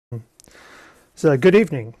So, good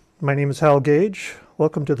evening. My name is Hal Gage.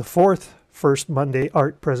 Welcome to the fourth First Monday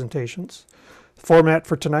Art Presentations. The format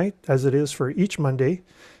for tonight, as it is for each Monday,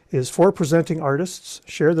 is 4 presenting artists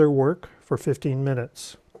share their work for 15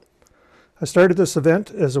 minutes. I started this event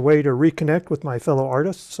as a way to reconnect with my fellow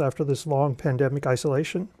artists after this long pandemic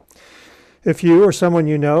isolation. If you or someone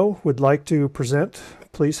you know would like to present,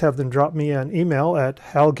 please have them drop me an email at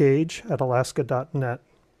halgage@alaska.net.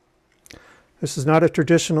 This is not a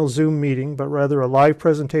traditional Zoom meeting, but rather a live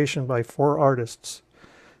presentation by 4 artists.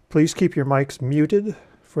 Please keep your mics muted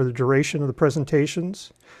for the duration of the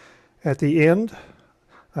presentations. At the end,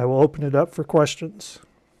 I will open it up for questions.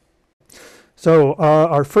 So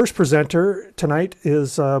our first presenter tonight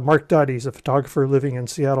is Mark Daughhetee. He's a photographer living in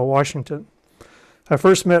Seattle, Washington. I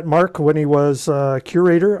first met Mark when he was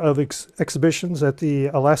curator of exhibitions at the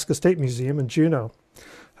Alaska State Museum in Juneau,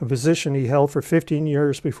 a position he held for 15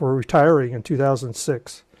 years before retiring in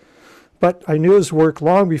 2006. But I knew his work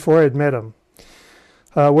long before I had met him.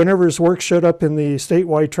 Whenever his work showed up in the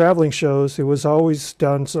statewide traveling shows, it was always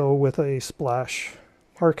done so with a splash.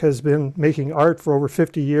 Mark has been making art for over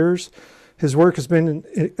 50 years. His work has been in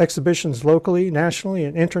exhibitions locally, nationally,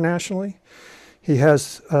 and internationally. He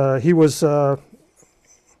was,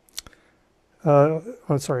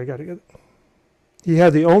 He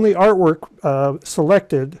had the only artwork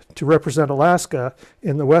selected to represent Alaska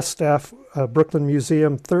in the West Staff Brooklyn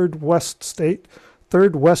Museum Third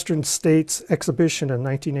Western States exhibition in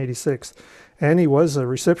 1986. And he was a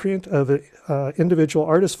recipient of an individual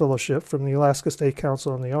artist fellowship from the Alaska State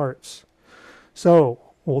Council on the Arts. So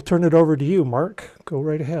we'll turn it over to you, Mark. Go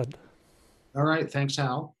right ahead. All right, thanks,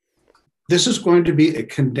 Hal. This is going to be a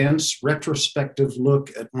condensed retrospective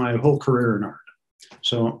look at my whole career in art.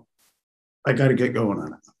 So I got to get going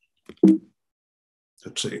on it.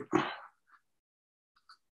 Let's see.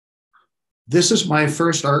 This is my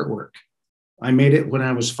first artwork. I made it when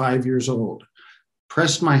I was 5 years old.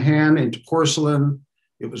 Pressed my hand into porcelain.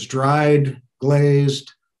 It was dried,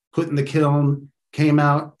 glazed, put in the kiln, came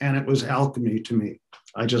out, and it was alchemy to me.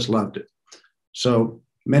 I just loved it. So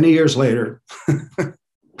many years later,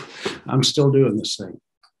 I'm still doing this thing.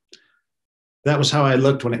 That was how I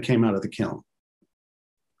looked when it came out of the kiln.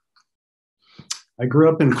 I grew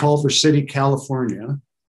up in Culver City, California,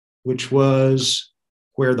 which was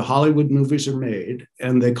where the Hollywood movies are made.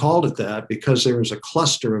 And they called it that because there was a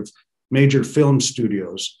cluster of major film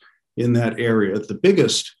studios in that area, the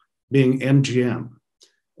biggest being MGM.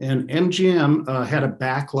 And MGM had a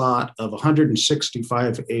back lot of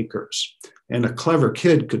 165 acres. And a clever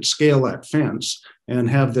kid could scale that fence and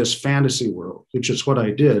have this fantasy world, which is what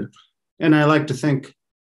I did. And I like to think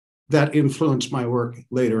that influenced my work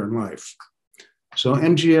later in life. So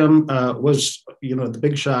MGM was, the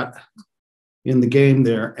big shot in the game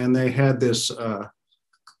there, and they had this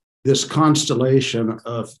this constellation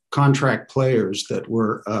of contract players that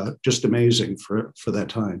were just amazing for that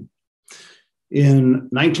time. In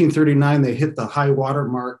 1939, they hit the high water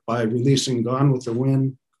mark by releasing Gone with the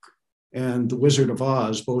Wind and The Wizard of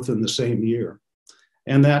Oz, both in the same year.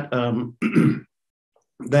 And that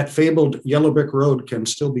that fabled Yellow Brick Road can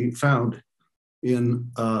still be found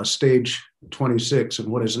in stage 26 in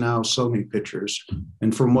what is now Sony Pictures,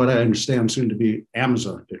 and from what I understand, soon to be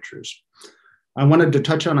Amazon Pictures. I wanted to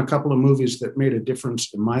touch on a couple of movies that made a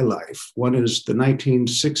difference in my life. One is the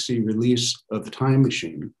 1960 release of The Time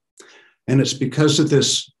Machine. And it's because of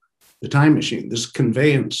this, the Time Machine, this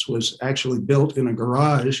conveyance was actually built in a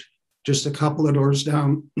garage just a couple of doors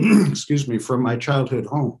down, excuse me, from my childhood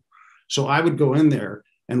home. So I would go in there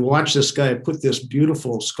and watch this guy put this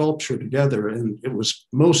beautiful sculpture together, and it was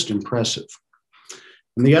most impressive.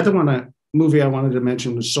 And the other movie I wanted to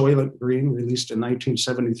mention was Soylent Green, released in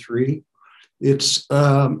 1973. It's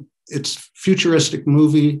futuristic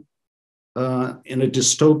movie in a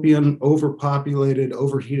dystopian, overpopulated,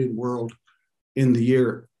 overheated world in the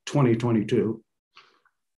year 2022.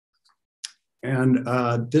 And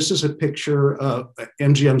this is a picture of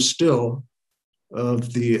MGM still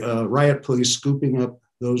of the riot police scooping up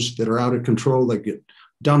those that are out of control. They get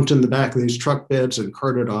dumped in the back of these truck beds and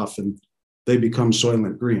carted off, and they become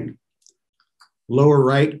Soylent Green. Lower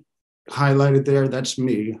right, highlighted there, that's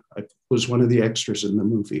me. I was one of the extras in the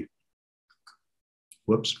movie.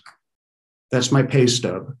 Whoops. That's my pay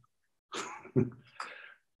stub.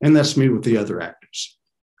 And that's me with the other actors.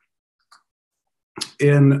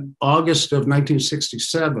 In August of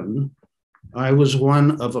 1967, I was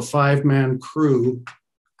one of a 5-man crew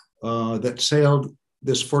that sailed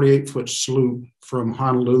this 48-foot sloop from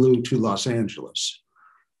Honolulu to Los Angeles.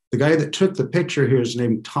 The guy that took the picture here is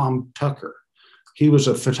named Tom Tucker. He was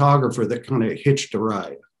a photographer that kind of hitched a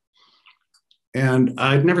ride. And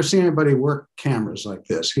I'd never seen anybody work cameras like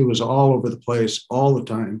this. He was all over the place all the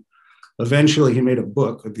time. Eventually, he made a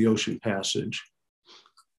book of the Ocean Passage.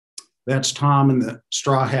 That's Tom in the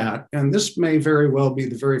straw hat. And this may very well be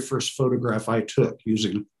the very first photograph I took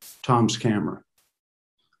using Tom's camera.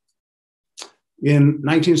 In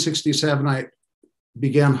 1967, I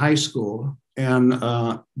began high school, and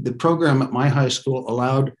the program at my high school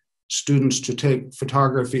allowed students to take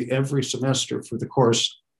photography every semester for the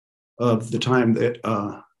course of the time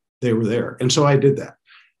that they were there. And so I did that.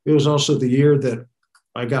 It was also the year that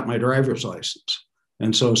I got my driver's license.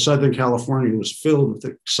 And so Southern California was filled with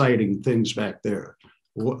exciting things back there.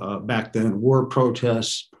 Back then, war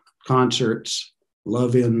protests, concerts,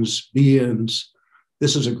 love-ins, be-ins.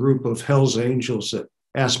 This is a group of Hell's Angels that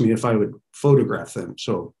asked me if I would photograph them.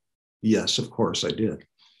 So yes, of course I did.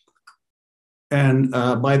 And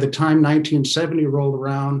by the time 1970 rolled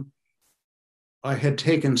around, I had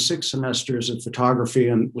taken 6 semesters of photography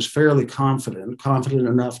and was fairly confident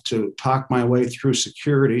enough to talk my way through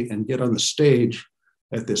security and get on the stage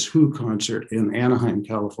at this Who concert in Anaheim,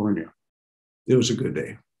 California. It was a good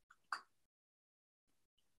day.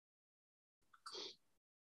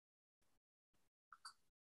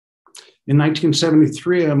 In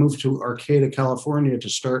 1973, I moved to Arcata, California to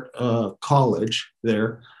start college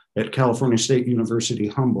there at California State University,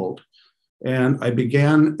 Humboldt. And I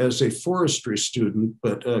began as a forestry student,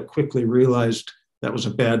 but quickly realized that was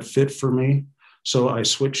a bad fit for me. So I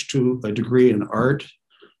switched to a degree in art,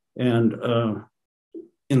 and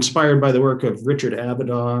inspired by the work of Richard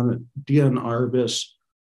Avedon, Dion Arbus,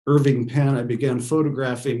 Irving Penn, I began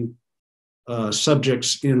photographing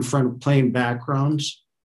subjects in front of plain backgrounds,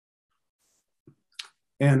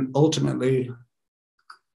 and ultimately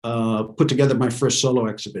put together my first solo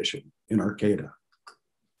exhibition in Arcata.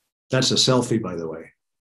 That's a selfie, by the way,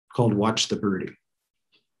 called Watch the Birdie.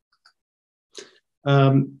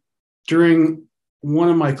 During one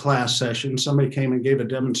of my class sessions, somebody came and gave a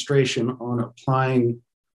demonstration on applying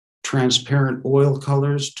transparent oil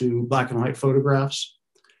colors to black and white photographs.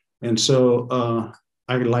 And so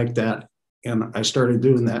I liked that, and I started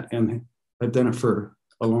doing that, and I've done it for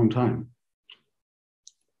a long time.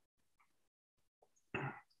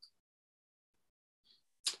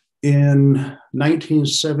 In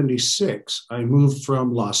 1976, I moved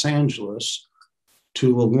from Los Angeles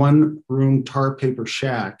to a one-room tar paper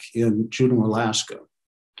shack in Juneau, Alaska,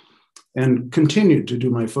 and continued to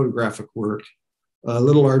do my photographic work, a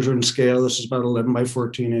little larger in scale. This is about 11 by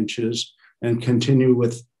 14 inches, and continue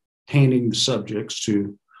with painting the subjects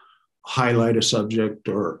to highlight a subject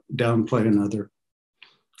or downplay another,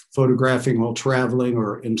 photographing while traveling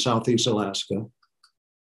or in Southeast Alaska.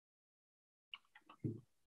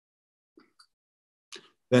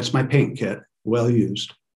 That's my paint kit, well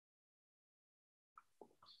used.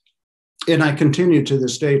 And I continue to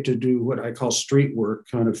this day to do what I call street work,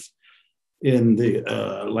 kind of in the,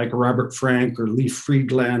 like Robert Frank or Lee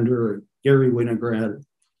Friedlander or Gary Winograd,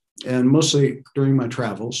 and mostly during my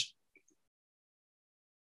travels.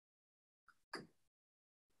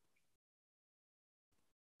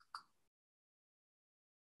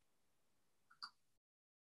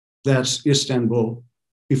 That's Istanbul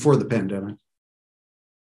before the pandemic.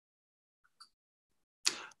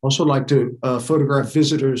 Also like to photograph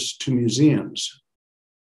visitors to museums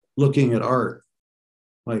looking at art,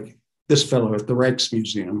 like this fellow at the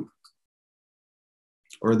Rijksmuseum,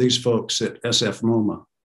 or these folks at SF MoMA,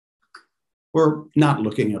 or not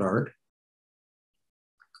looking at art.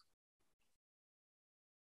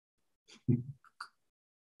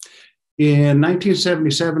 In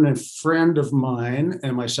 1977, a friend of mine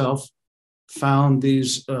and myself found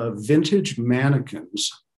these vintage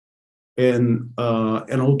mannequins in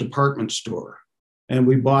an old department store, and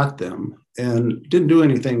we bought them and didn't do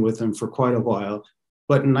anything with them for quite a while.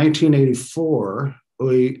 But in 1984,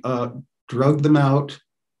 we drug them out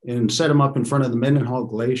and set them up in front of the Mendenhall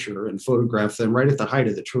Glacier and photographed them right at the height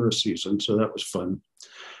of the tourist season. So that was fun.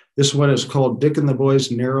 This one is called Dick and the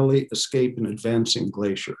Boys Narrowly Escape an Advancing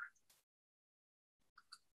Glacier.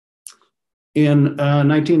 In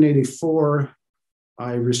 1984,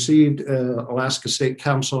 I received Alaska State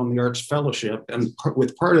Council on the Arts Fellowship, and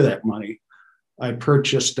with part of that money, I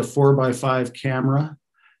purchased a 4x5 camera,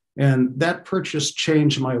 and that purchase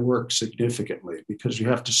changed my work significantly because you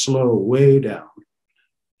have to slow way down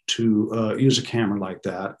to use a camera like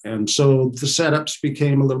that. And so the setups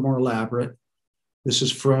became a little more elaborate. This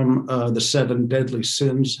is from the 7 Deadly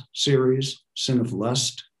Sins series: sin of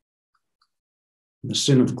lust, the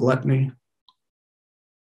sin of gluttony.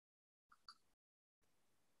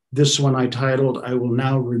 This one I titled, I Will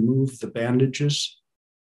Now Remove the Bandages.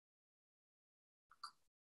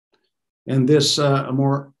 And this, a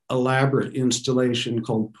more elaborate installation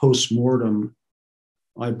called Postmortem,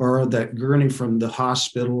 I borrowed that gurney from the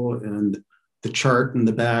hospital and the chart in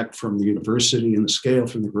the back from the university and the scale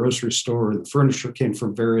from the grocery store. And the furniture came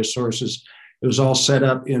from various sources. It was all set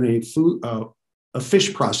up in a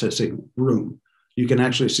fish processing room. You can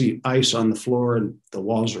actually see ice on the floor and the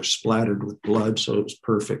walls are splattered with blood, so it was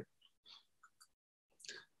perfect.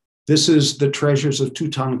 This is the treasures of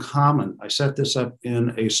Tutankhamun. I set this up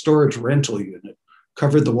in a storage rental unit,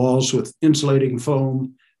 covered the walls with insulating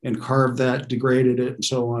foam and carved that, degraded it, and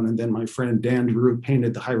so on. And then my friend Dan Drew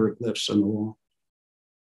painted the hieroglyphs on the wall.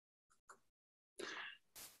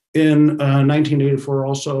 In 1984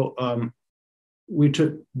 also, we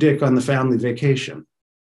took Dick on the family vacation.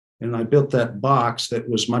 And I built that box that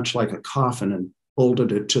was much like a coffin and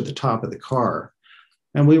bolted it to the top of the car.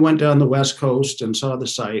 And we went down the West Coast and saw the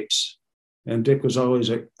sights. And Dick was always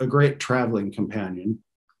a great traveling companion.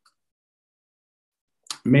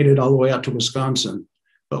 Made it all the way out to Wisconsin.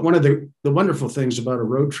 But one of the wonderful things about a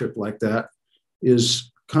road trip like that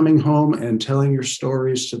is coming home and telling your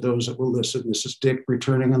stories to those that will listen. This is Dick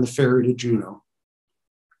returning on the ferry to Juneau,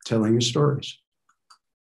 telling his stories.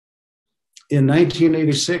 In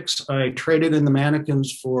 1986, I traded in the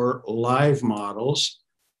mannequins for live models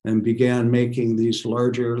and began making these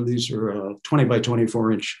larger, these are 20 by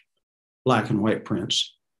 24 inch black and white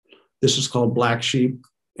prints. This is called Black Sheep,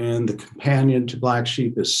 and the companion to Black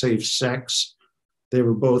Sheep is Safe Sex. They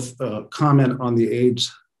were both comment on the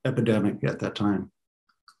AIDS epidemic at that time.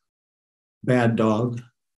 Bad Dog.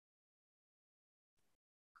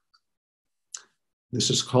 This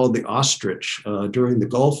is called the ostrich. During the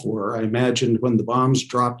Gulf War, I imagined when the bombs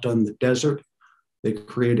dropped on the desert, they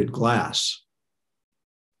created glass.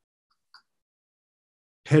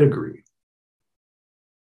 Pedigree.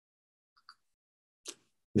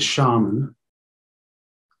 The Shaman.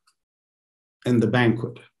 And the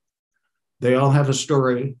Banquet. They all have a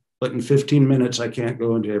story, but in 15 minutes, I can't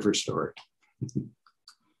go into every story.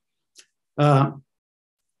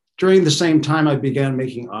 During the same time, I began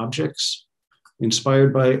making objects.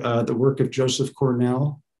 Inspired by the work of Joseph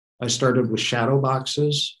Cornell, I started with shadow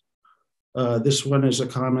boxes. This one is a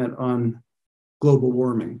comment on global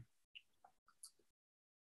warming.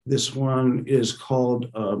 This one is called,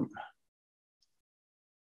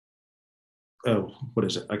 what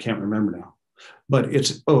is it? I can't remember now. But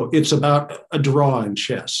it's about a draw in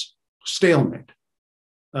chess, stalemate.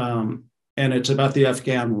 And it's about the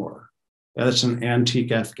Afghan war. That's an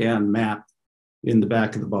antique Afghan map in the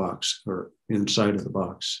back of the box or inside of the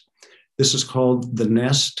box. This is called The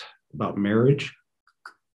Nest, about marriage.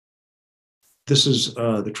 This is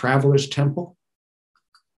the Traveler's Temple,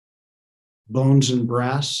 Bones and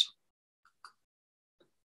Brass.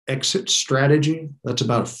 Exit Strategy, that's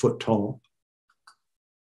about a foot tall.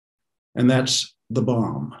 And that's the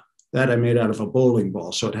bomb. That I made out of a bowling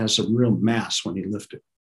ball, so it has some real mass when you lift it.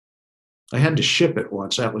 I had to ship it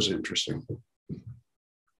once, that was interesting.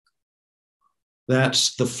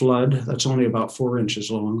 That's the Flood, that's only about 4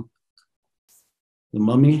 inches long. The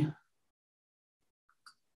Mummy.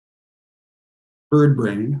 Bird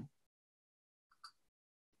Brain.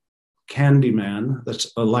 Candyman,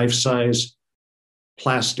 that's a life-size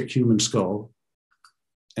plastic human skull.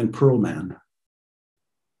 And Pearl Man.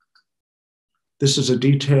 This is a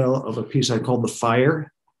detail of a piece I call the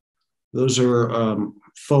Fire. Those are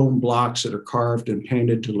foam blocks that are carved and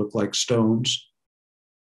painted to look like stones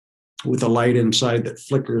with a light inside that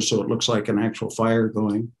flickers so it looks like an actual fire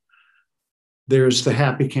going. There's the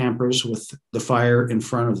Happy Campers with the fire in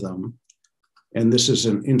front of them. And this is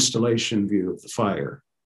an installation view of the fire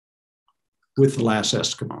with the Last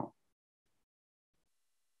Eskimo.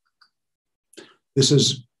 This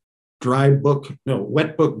is wet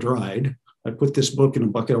book dried. I put this book in a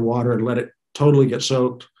bucket of water and let it totally get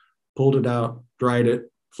soaked, pulled it out, dried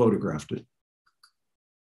it, photographed it.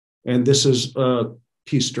 And this is a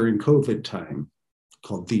piece during COVID time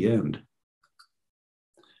called The End.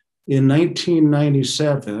 In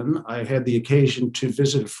 1997, I had the occasion to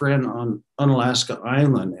visit a friend on Unalaska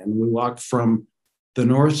Island, and we walked from the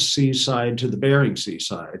North Sea side to the Bering Sea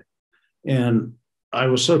side. And I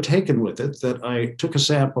was so taken with it that I took a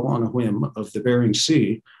sample on a whim of the Bering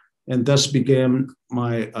Sea, and thus began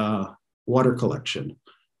my water collection.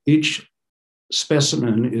 Each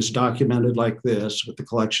specimen is documented like this with the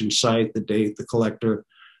collection site, the date, the collector,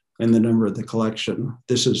 and the number of the collection.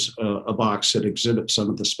 This is a box that exhibits some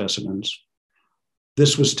of the specimens.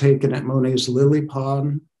 This was taken at Monet's Lily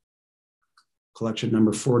Pond, collection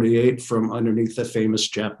number 48, from underneath the famous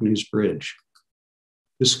Japanese bridge.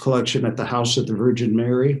 This collection at the House of the Virgin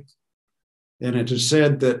Mary, And it is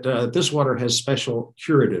said that this water has special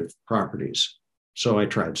curative properties. So I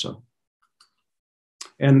tried some.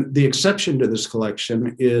 And the exception to this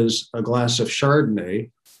collection is a glass of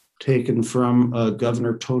Chardonnay taken from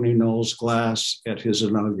Governor Tony Knoll's glass at his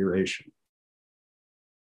inauguration.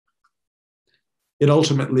 It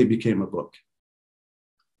ultimately became a book.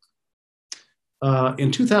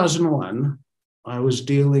 In 2001, I was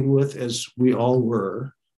dealing with, as we all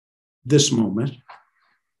were, this moment.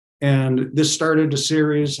 And this started a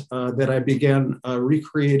series that I began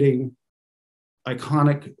recreating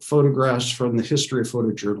iconic photographs from the history of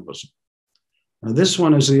photojournalism. Now, this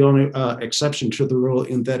one is the only exception to the rule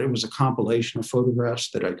in that it was a compilation of photographs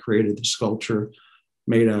that I created the sculpture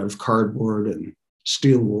made out of cardboard and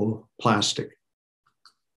steel wool plastic.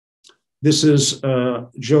 This is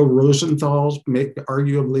Joe Rosenthal's,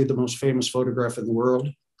 arguably the most famous photograph in the world.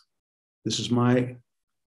 This is my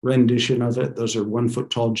rendition of it. Those are 1 foot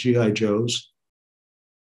tall GI Joes.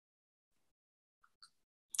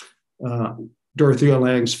 Dorothea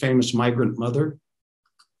Lange's famous migrant mother.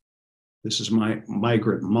 This is my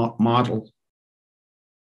migrant model.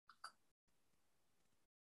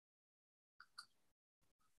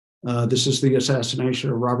 This is the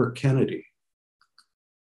assassination of Robert Kennedy.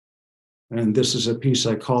 And this is a piece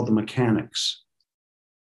I call The Mechanics.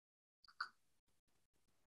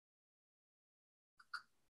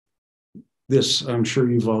 This, I'm sure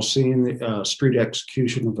you've all seen, the street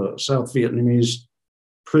execution of a South Vietnamese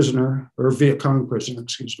prisoner, or Viet Cong prisoner,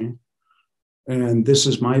 excuse me. And this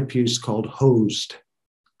is my piece called Hosed.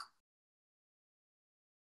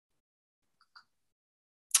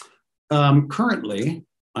 Currently,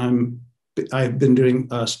 I've been doing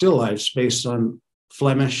still lifes based on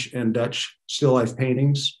Flemish and Dutch still life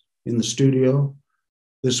paintings in the studio.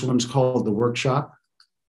 This one's called The Workshop,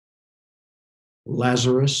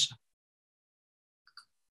 Lazarus,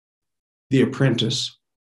 The Apprentice,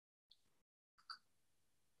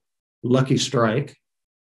 Lucky Strike,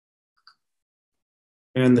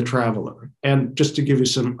 and The Traveler. And just to give you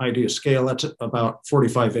some idea of scale, that's about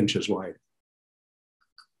 45 inches wide.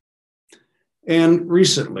 And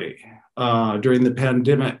recently, during the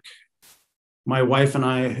pandemic, my wife and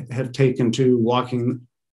I have taken to walking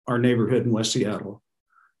our neighborhood in West Seattle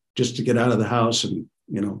just to get out of the house and,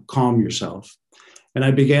 calm yourself. And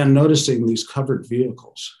I began noticing these covered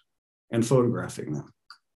vehicles and photographing them.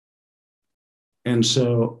 And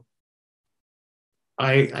so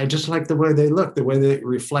I just like the way they look, the way they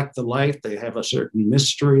reflect the light. They have a certain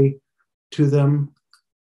mystery to them.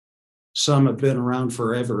 Some have been around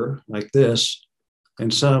forever, like this,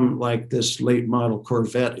 and some like this late model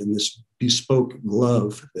Corvette in this bespoke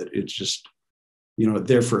glove that it's just,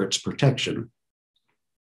 there for its protection.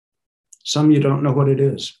 Some you don't know what it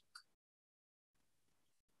is.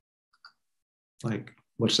 Like,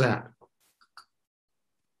 what's that?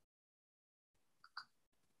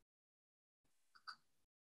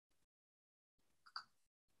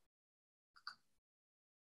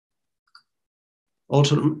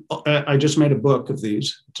 Ultimately, I just made a book of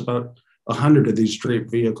these. It's about 100 of these draped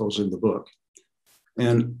vehicles in the book.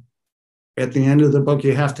 And at the end of the book,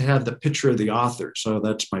 you have to have the picture of the author. So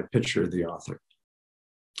that's my picture of the author.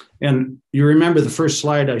 And you remember the first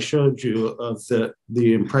slide I showed you of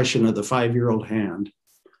the impression of the 5-year-old hand.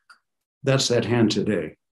 That's that hand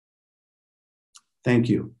today. Thank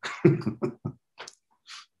you.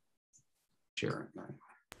 Sharon.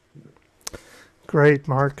 Great,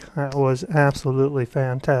 Mark. That was absolutely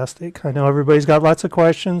fantastic. I know everybody's got lots of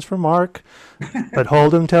questions for Mark, but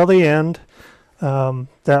hold them till the end.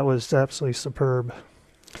 That was absolutely superb.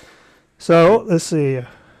 So let's see.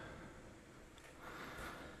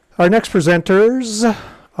 Our next presenters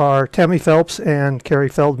are Tami Phelps and Kerry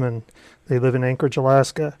Feldman. They live in Anchorage,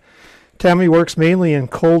 Alaska. Tami works mainly in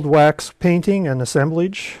cold wax painting and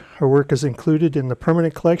assemblage. Her work is included in the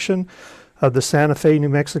permanent collection of the Santa Fe, New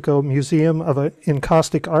Mexico Museum of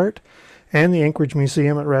Encaustic Art and the Anchorage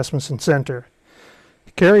Museum at Rasmussen Center.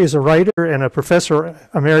 Kerry is a writer and a professor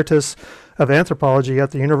emeritus of anthropology at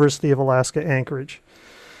the University of Alaska, Anchorage.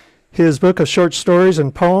 His book of short stories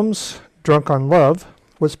and poems, Drunk on Love,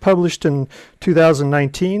 was published in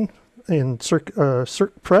 2019 in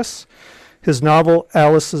Cirque Press. His novel,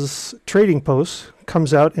 Alice's Trading Post,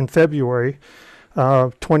 comes out in February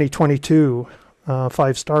 2022,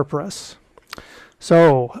 5-Star Press.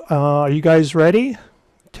 So, are you guys ready?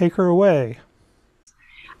 Take her away.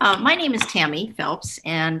 My name is Tami Phelps,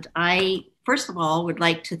 and I, first of all, would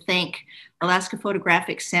like to thank Alaska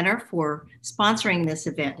Photographic Center for sponsoring this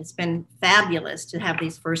event. It's been fabulous to have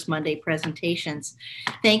these First Monday presentations.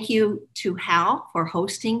 Thank you to Hal for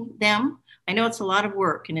hosting them I know it's a lot of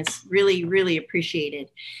work and it's really, really appreciated.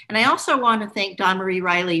 And I also want to thank Don Marie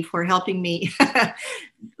Riley for helping me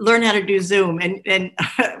learn how to do Zoom. And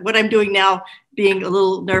what I'm doing now, being a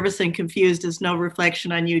little nervous and confused, is no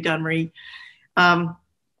reflection on you, Don Marie.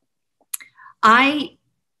 I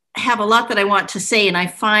have a lot that I want to say, and I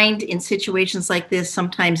find in situations like this,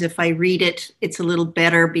 sometimes if I read it, it's a little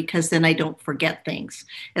better because then I don't forget things.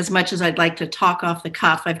 As much as I'd like to talk off the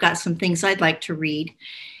cuff, I've got some things I'd like to read.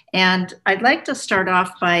 And I'd like to start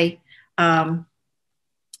off by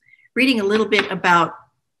reading a little bit about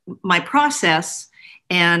my process,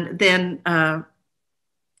 and then I'm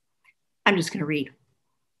just going to read.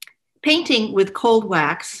 Painting with cold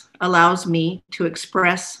wax allows me to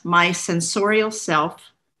express my sensorial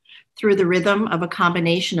self through the rhythm of a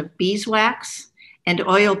combination of beeswax and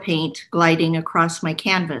oil paint gliding across my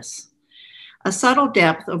canvas. A subtle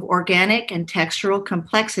depth of organic and textural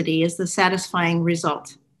complexity is the satisfying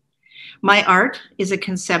result. My art is a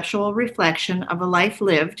conceptual reflection of a life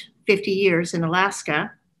lived 50 years in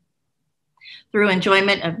Alaska through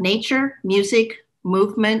enjoyment of nature, music,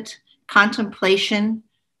 movement, contemplation,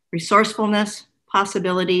 resourcefulness,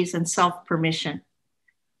 possibilities, and self-permission.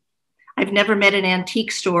 I've never met an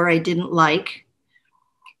antique store I didn't like.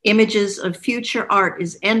 Images of future art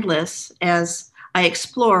is endless as I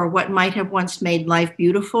explore what might have once made life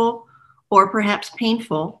beautiful or perhaps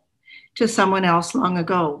painful to someone else long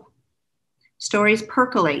ago. Stories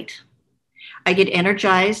percolate. I get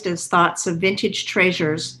energized as thoughts of vintage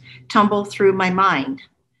treasures tumble through my mind.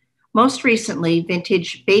 Most recently,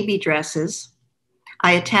 vintage baby dresses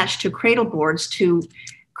I attach to cradle boards to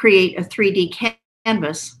create a 3D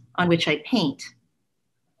canvas on which I paint.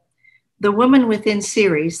 The Woman Within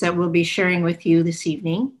series that we'll be sharing with you this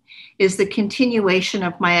evening is the continuation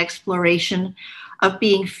of my exploration of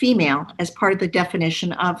being female as part of the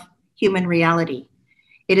definition of human reality.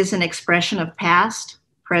 It is an expression of past,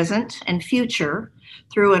 present, and future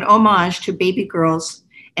through an homage to baby girls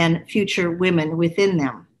and future women within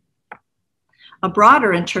them. A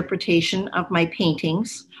broader interpretation of my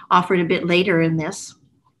paintings, offered a bit later in this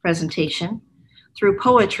presentation, through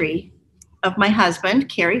poetry of my husband,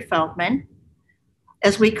 Kerry Feldman,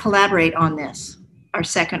 as we collaborate on this, our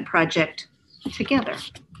second project together.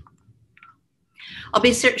 I'll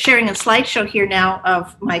be sharing a slideshow here now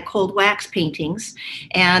of my cold wax paintings,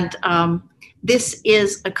 and this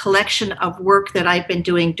is a collection of work that I've been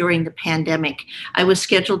doing during the pandemic. I was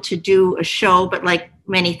scheduled to do a show, but like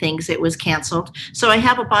many things, it was canceled. So I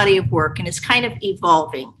have a body of work, and it's kind of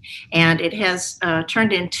evolving, and it has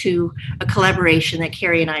turned into a collaboration that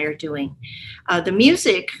Kerry and I are doing. The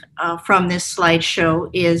music from this slideshow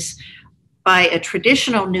is by a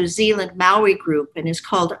traditional New Zealand Maori group and is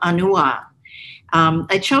called Anua.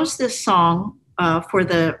 I chose this song for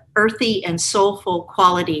the earthy and soulful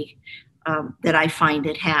quality that I find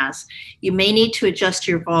it has. You may need to adjust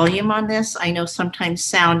your volume on this. I know sometimes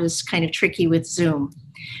sound is kind of tricky with Zoom,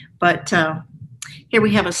 but here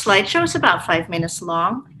we have a slideshow. It's about 5 minutes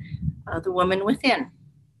long, The Woman Within.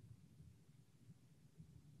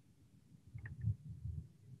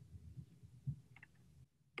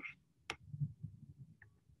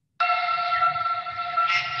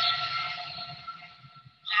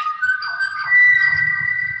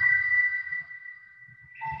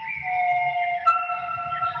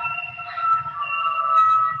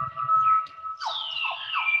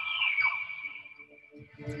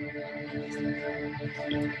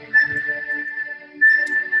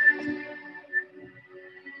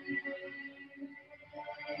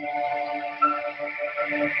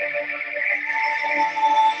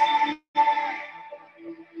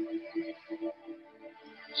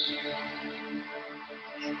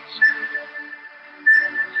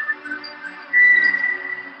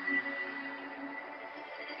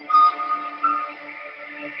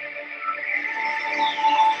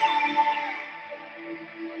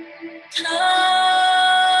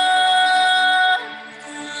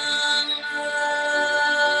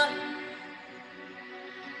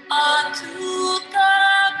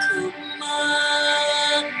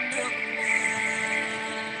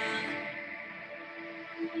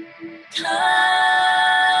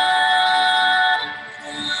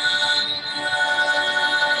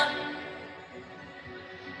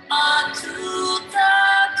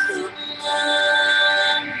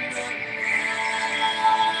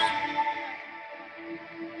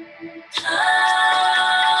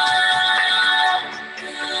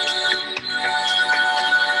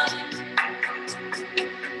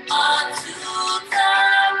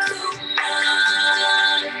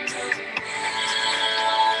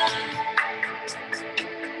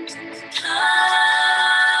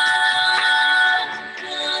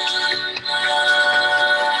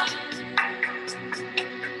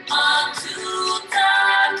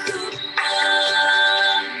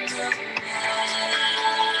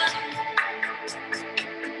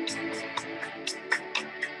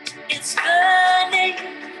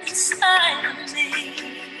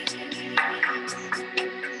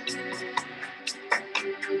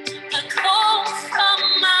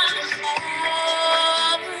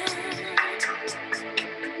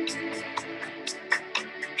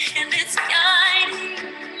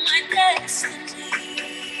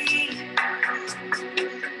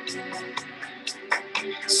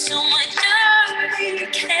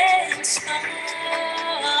 can't stop.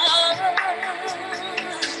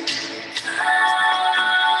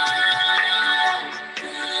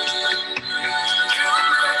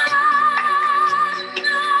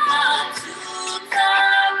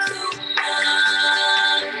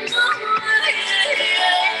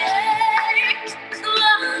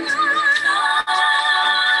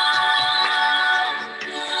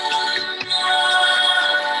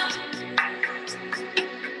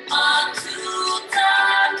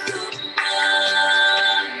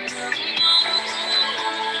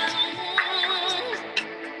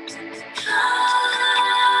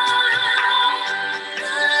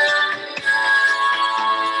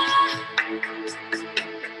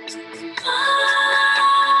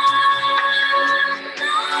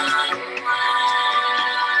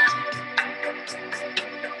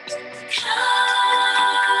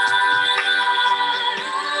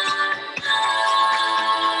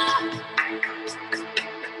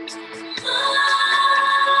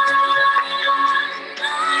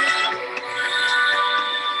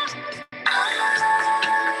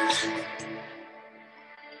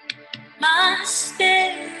 My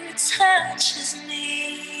spirit touches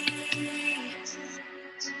me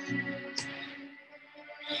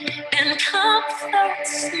and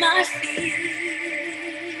comforts my fears.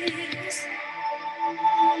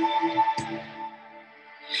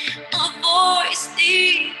 A voice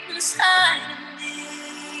deep inside of me,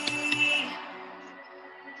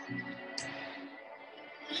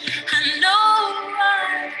 I know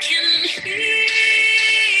I can hear.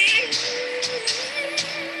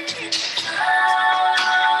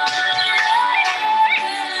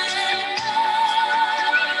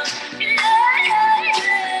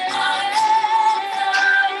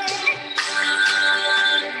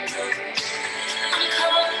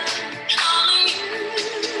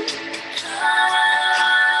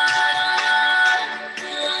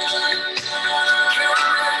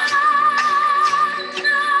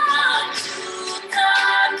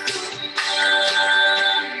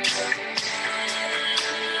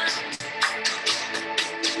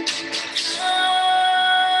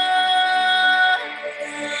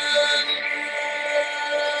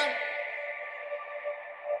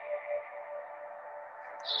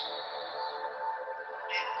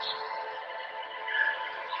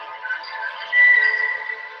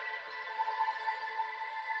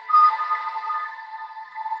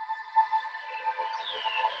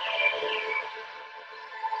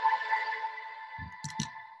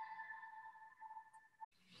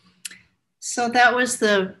 So that was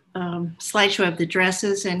the slideshow of the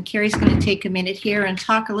dresses, and Kerry's going to take a minute here and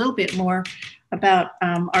talk a little bit more about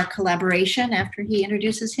our collaboration after he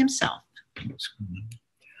introduces himself.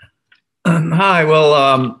 Hi,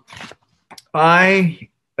 well, I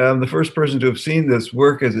am the first person to have seen this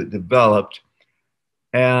work as it developed,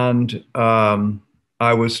 and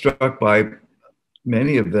I was struck by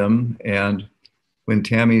many of them, and when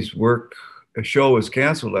Tami's show was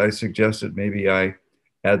canceled, I suggested maybe I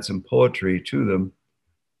add some poetry to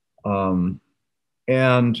them.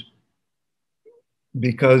 And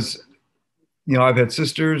because, you know, I've had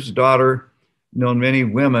sisters, daughter, known many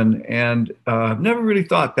women, and I've never really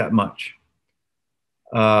thought that much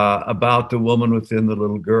about the woman within the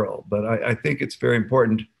little girl, but I think it's very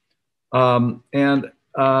important. What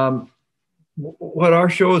our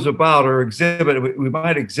show is about, or exhibit, we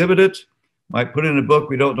might exhibit it, might put it in a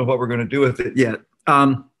book, we don't know what we're going to do with it yet.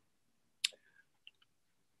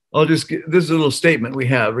 This is a little statement we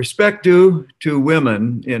have. Respect due to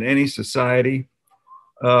women in any society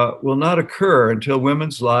will not occur until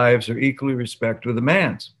women's lives are equally respected with a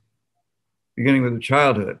man's, beginning with her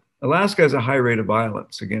childhood. Alaska has a high rate of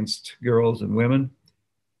violence against girls and women.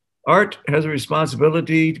 Art has a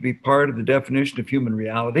responsibility to be part of the definition of human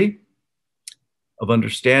reality, of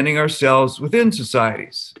understanding ourselves within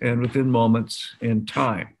societies and within moments in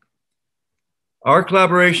time. Our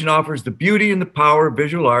collaboration offers the beauty and the power of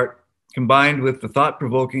visual art combined with the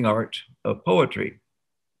thought-provoking art of poetry.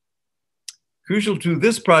 Crucial to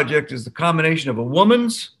this project is the combination of a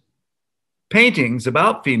woman's paintings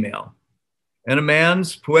about female and a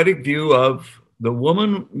man's poetic view of the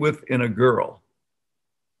woman within a girl.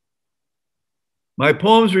 My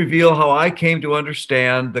poems reveal how I came to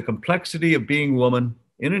understand the complexity of being woman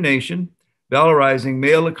in a nation, valorizing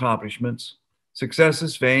male accomplishments,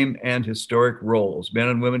 successes, fame, and historic roles. Men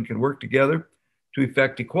and women can work together to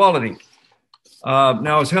effect equality.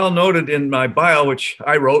 Now, as Hal noted in my bio, which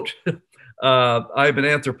I wrote, I'm an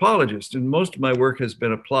anthropologist, and most of my work has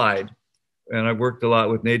been applied. And I've worked a lot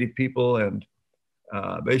with Native people and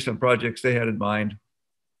based on projects they had in mind.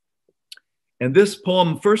 And this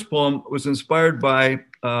poem, first poem, was inspired by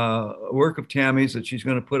a work of Tami's that she's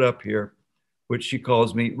going to put up here, which she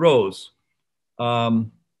calls me Rose.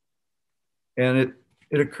 And it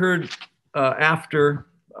occurred after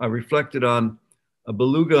I reflected on a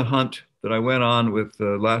beluga hunt that I went on with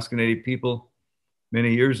Alaska Native people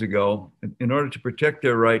many years ago in order to protect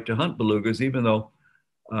their right to hunt belugas, even though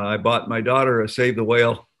I bought my daughter a Save the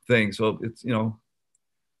Whale thing. So it's, you know,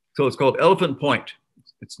 so it's called Elephant Point.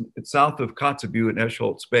 It's south of Kotzebue in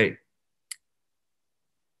Schultz Bay.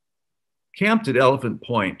 Camped at Elephant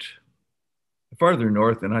Point, farther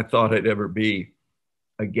north than I thought I'd ever be,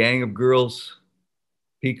 a gang of girls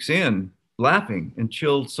peeks in, laughing in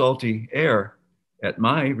chilled, salty air at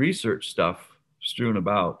my research stuff strewn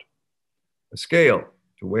about. A scale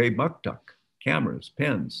to weigh muktuk, cameras,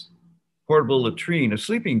 pens, portable latrine, a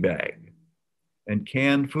sleeping bag, and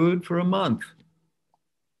canned food for a month.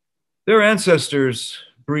 Their ancestors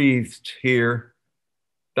breathed here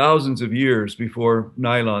thousands of years before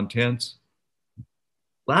nylon tents,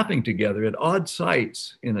 laughing together at odd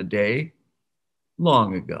sights in a day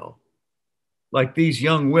long ago, like these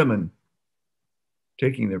young women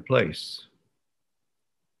taking their place.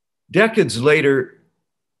 Decades later,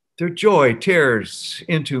 their joy tears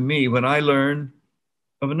into me when I learn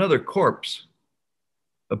of another corpse,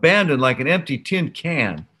 abandoned like an empty tin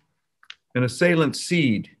can, an assailant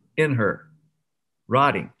seed in her,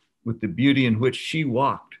 rotting with the beauty in which she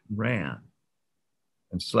walked, ran,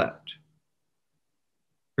 and slept.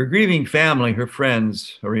 Her grieving family, her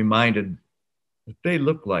friends, are reminded that they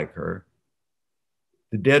look like her.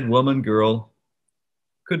 The dead woman girl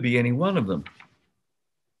could be any one of them.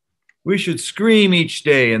 We should scream each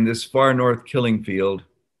day in this far north killing field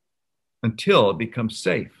until it becomes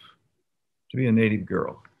safe to be a Native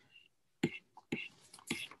girl.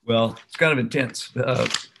 Well, it's kind of intense.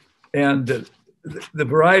 And the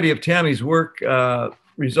variety of Tami's work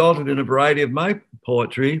resulted in a variety of my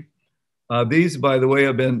poetry. These, by the way,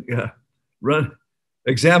 have been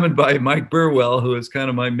examined by Mike Burwell, who is kind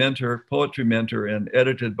of my mentor, poetry mentor, and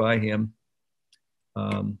edited by him.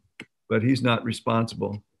 But he's not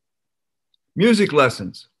responsible. Music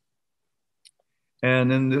lessons.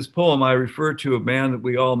 And in this poem, I refer to a man that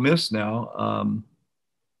we all miss now,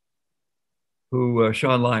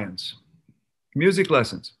 Sean Lyons. Music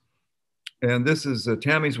lessons. And this is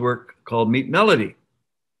Tami's work called Meet Melody.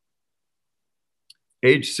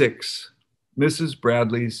 Age 6, Mrs.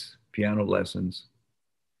 Bradley's piano lessons.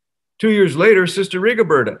 2 years later, Sister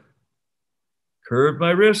Rigoberta curved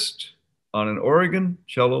my wrist on an Oregon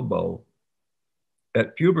cello bow.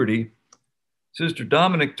 At puberty, Sister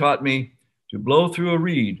Dominic taught me to blow through a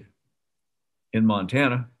reed in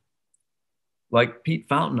Montana. Like Pete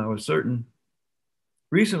Fountain, I was certain.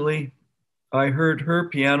 Recently, I heard her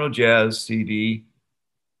piano jazz CD,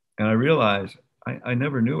 and I realized I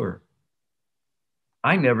never knew her.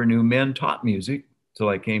 I never knew men taught music till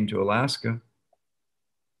I came to Alaska.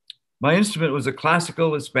 My instrument was a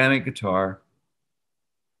classical Hispanic guitar.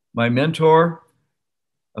 My mentor,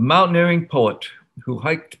 a mountaineering poet who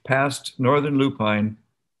hiked past northern lupine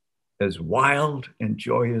as wild and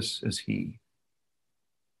joyous as he.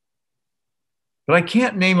 But I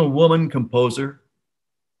can't name a woman composer,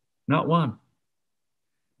 not one.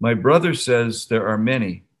 My brother says there are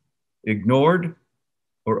many, ignored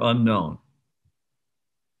or unknown.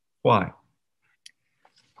 Why?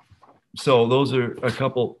 So those are a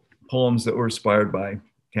couple poems that were inspired by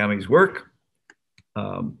Tami's work.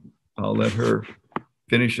 I'll let her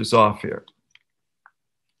finish us off here.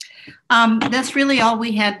 That's really all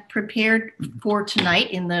we had prepared for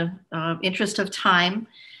tonight in the interest of time.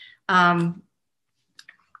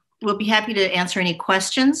 We'll be happy to answer any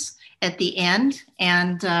questions at the end,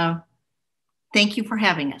 and thank you for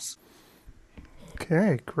having us.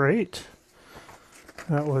 Okay, great.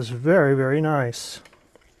 That was very, very nice.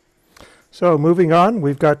 So moving on,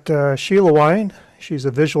 we've got Sheila Wyne. She's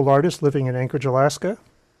a visual artist living in Anchorage, Alaska.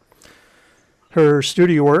 Her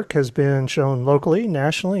studio work has been shown locally,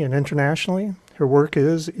 nationally, and internationally. Her work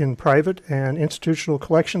is in private and institutional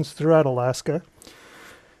collections throughout Alaska.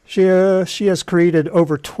 She has created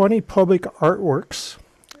over 20 public artworks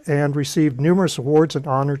and received numerous awards and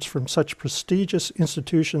honors from such prestigious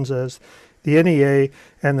institutions as the NEA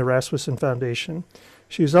and the Rasmussen Foundation.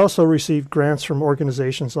 She's also received grants from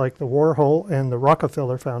organizations like the Warhol and the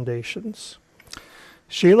Rockefeller Foundations.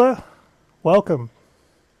 Sheila, welcome.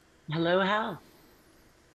 Hello, Hal.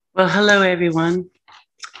 Well, hello, everyone.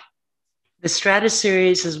 The Strata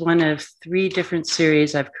series is one of 3 different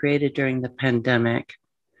series I've created during the pandemic.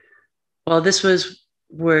 While this was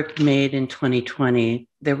work made in 2020,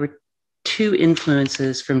 there were 2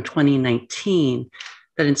 influences from 2019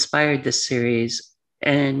 that inspired this series.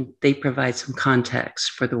 and they provide some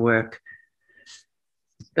context for the work.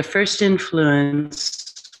 The first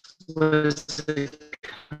influence was a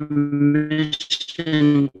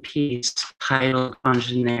commission piece titled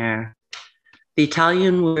Ingénieur. The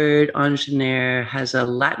Italian word ingénieur has a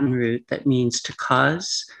Latin root that means to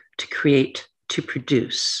cause, to create, to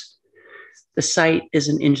produce. The site is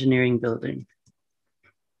an engineering building.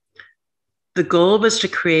 The goal was to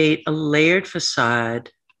create a layered facade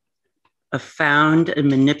of found and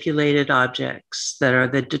manipulated objects that are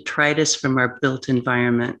the detritus from our built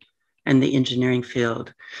environment and the engineering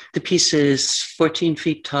field. The piece is 14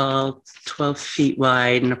 feet tall, 12 feet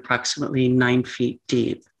wide, and approximately 9 feet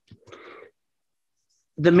deep.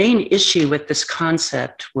 The main issue with this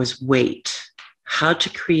concept was weight, how to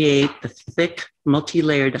create the thick,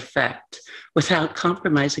 multi-layered effect without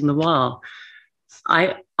compromising the wall.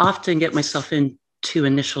 I often get myself into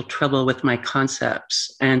initial trouble with my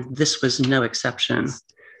concepts, and this was no exception.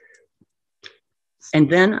 And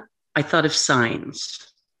then I thought of signs.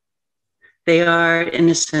 They are, in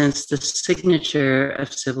a sense, the signature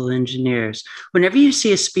of civil engineers. Whenever you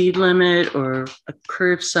see a speed limit or a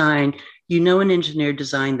curve sign, you know an engineer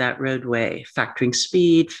designed that roadway, factoring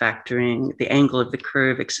speed, factoring the angle of the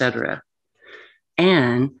curve, etc.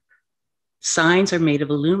 And signs are made of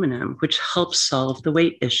aluminum, which helps solve the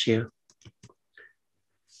weight issue.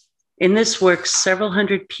 In this work, several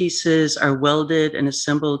hundred pieces are welded and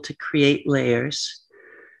assembled to create layers.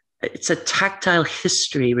 It's a tactile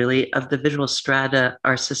history, really, of the visual strata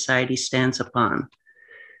our society stands upon.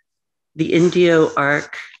 The Indio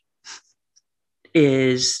arc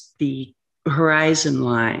is the horizon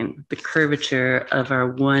line, the curvature of our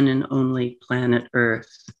one and only planet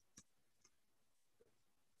Earth.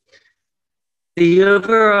 The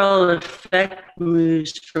overall effect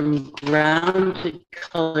moves from grounded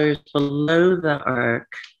colors below the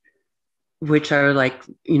arc, which are like,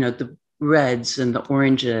 the reds and the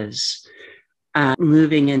oranges,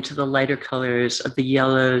 moving into the lighter colors of the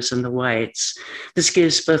yellows and the whites. This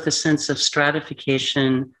gives both a sense of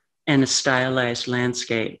stratification and a stylized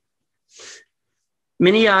landscape.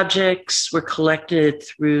 Many objects were collected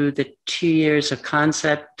through the 2 years of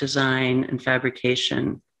concept, design, and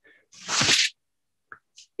fabrication.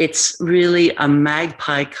 It's really a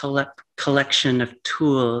magpie collection of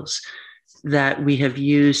tools that we have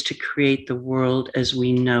used to create the world as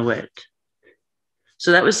we know it.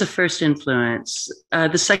 So that was the first influence.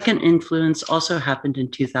 The second influence also happened in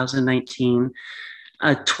 2019,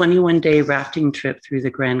 a 21-day rafting trip through the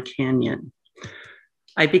Grand Canyon.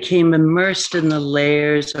 I became immersed in the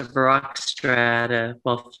layers of rock strata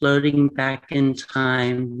while floating back in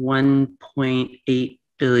time 1.8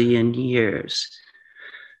 billion years.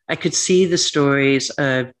 I could see the stories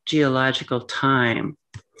of geological time.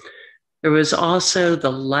 There was also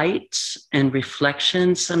the lights and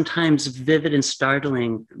reflections, sometimes vivid and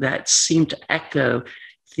startling, that seemed to echo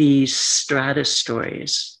these strata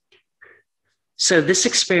stories. So this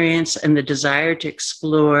experience and the desire to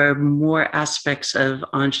explore more aspects of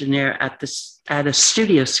ingénieur at a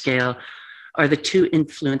studio scale are the two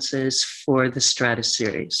influences for the strata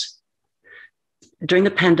series. During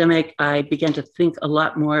the pandemic, I began to think a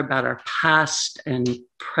lot more about our past and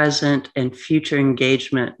present and future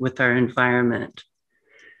engagement with our environment.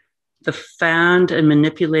 The found and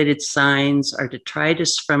manipulated signs are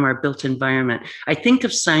detritus from our built environment. I think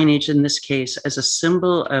of signage in this case as a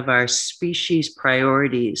symbol of our species'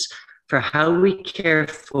 priorities for how we care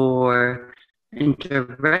for and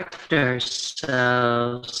direct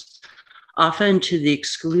ourselves, often to the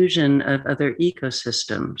exclusion of other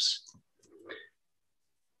ecosystems.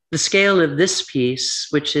 The scale of this piece,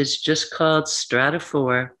 which is just called Strata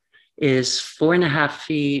 4, is 4.5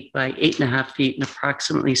 feet by 8.5 feet and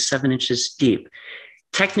approximately 7 inches deep.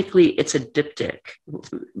 Technically, it's a diptych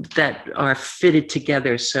that are fitted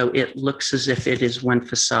together so it looks as if it is one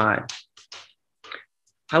facade.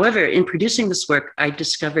 However, in producing this work, I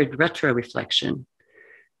discovered retroreflection.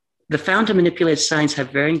 The found and manipulated signs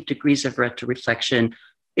have varying degrees of retroreflection.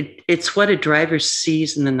 It's what a driver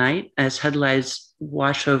sees in the night as headlights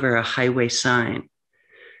wash over a highway sign.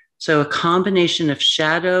 So a combination of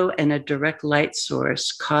shadow and a direct light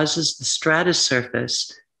source causes the strata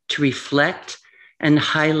surface to reflect and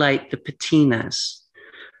highlight the patinas.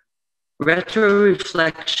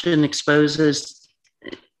 Retroreflection exposes,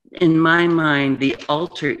 in my mind, the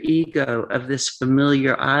alter ego of this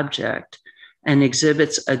familiar object and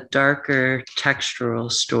exhibits a darker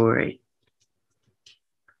textural story.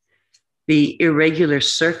 The irregular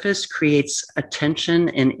surface creates a tension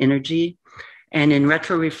and energy, and in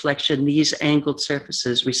retroreflection, these angled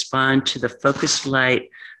surfaces respond to the focused light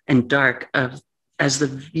and dark of as the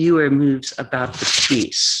viewer moves about the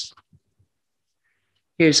piece.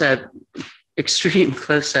 Here's a extreme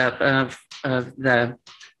close-up of the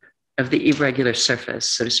irregular surface,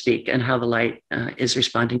 so to speak, and how the light is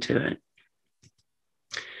responding to it.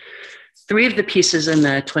 3 of the pieces in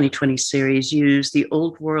the 2020 series use the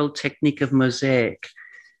old world technique of mosaic.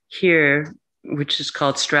 Here, which is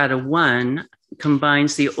called Strata 1,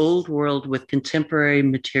 combines the old world with contemporary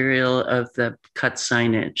material of the cut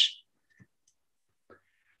signage.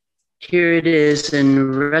 Here it is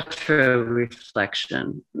in retro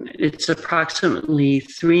reflection. It's approximately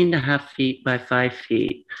 3.5 feet by 5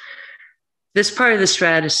 feet. This part of the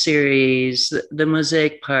Strata series, the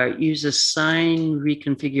mosaic part, uses sign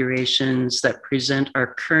reconfigurations that present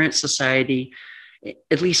our current society,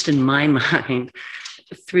 at least in my mind,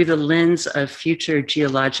 through the lens of future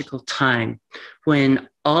geological time, when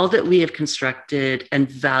all that we have constructed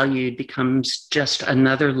and valued becomes just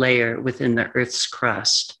another layer within the Earth's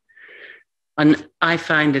crust. And I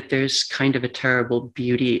find that there's kind of a terrible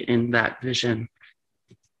beauty in that vision.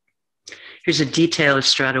 Here's a detail of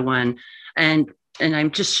Strata 1. And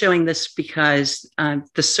I'm just showing this because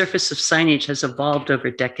the surface of signage has evolved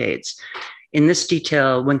over decades. In this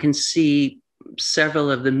detail, one can see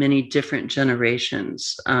several of the many different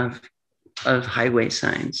generations of highway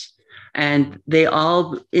signs. And they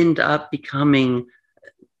all end up becoming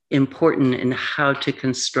important in how to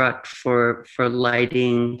construct for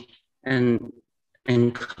lighting and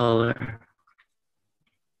color.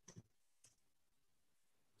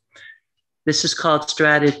 This is called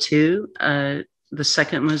Strata 2, the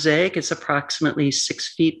second mosaic. It's approximately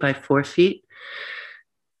 6 feet by 4 feet.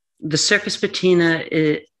 The surface patina,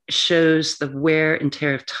 it shows the wear and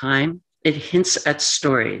tear of time. It hints at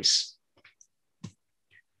stories.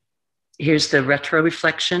 Here's the retro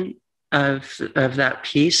reflection of that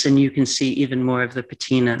piece, and you can see even more of the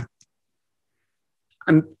patina.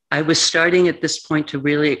 I was starting at this point to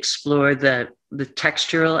really explore the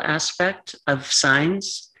textural aspect of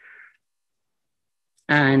signs.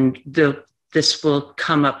 And this will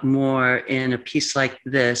come up more in a piece like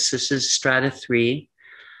this. This is Strata 3,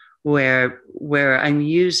 where I'm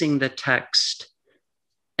using the text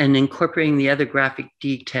and incorporating the other graphic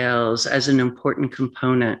details as an important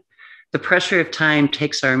component. The pressure of time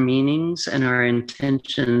takes our meanings and our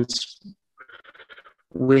intentions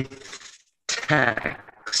with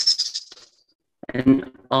text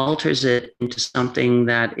and alters it into something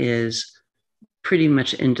that is pretty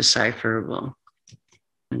much indecipherable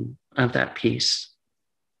of that piece.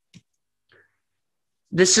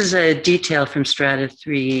 This is a detail from Strata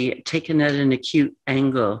 3 taken at an acute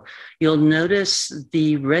angle. You'll notice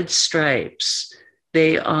the red stripes.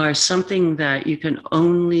 They are something that can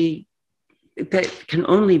only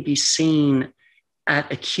be seen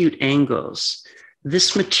at acute angles.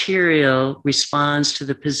 This material responds to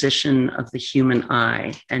the position of the human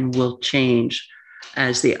eye and will change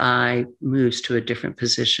as the eye moves to a different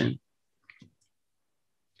position.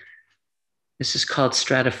 This is called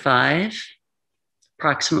Strata 5,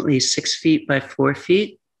 approximately 6 feet by 4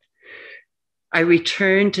 feet. I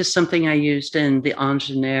returned to something I used in the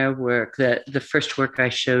engineer work, the first work I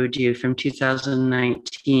showed you from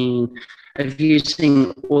 2019, of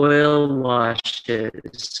using oil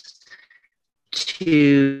washes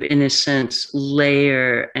to, in a sense,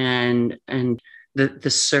 layer and the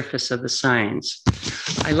surface of the signs.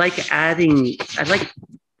 I like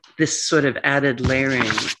this sort of added layering,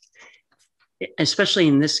 especially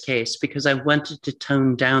in this case, because I wanted to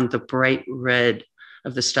tone down the bright red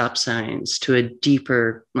of the stop signs to a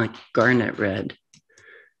deeper, like garnet red.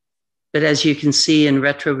 But as you can see in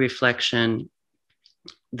retro reflection,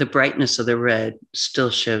 the brightness of the red still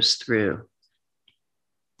shows through.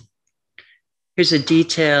 Here's a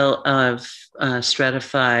detail of Strata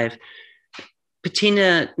 5.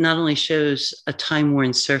 Patina not only shows a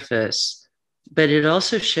time-worn surface, but it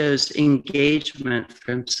also shows engagement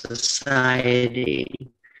from society.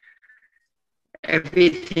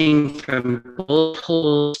 Everything from bullet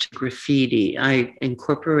holes to graffiti, I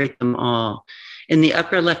incorporate them all. In the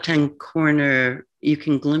upper left-hand corner, you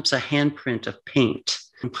can glimpse a handprint of paint,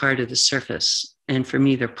 part of the surface. And for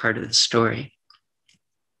me, they're part of the story.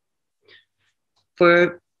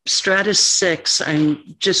 For Strata 6,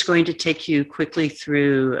 I'm just going to take you quickly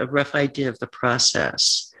through a rough idea of the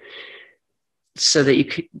process so that you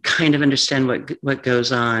could kind of understand what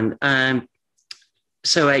goes on.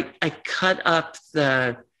 So I cut up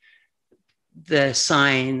the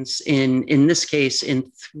signs in this case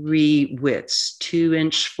in 3 widths,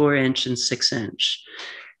 2-inch, 4-inch, and 6-inch.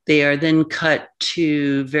 They are then cut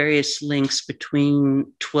to various lengths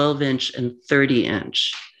between 12-inch and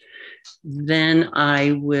 30-inch. Then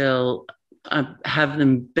I will have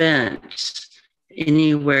them bent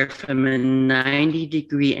anywhere from a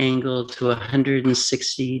 90-degree angle to a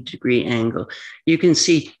 160-degree angle. You can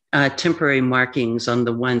see temporary markings on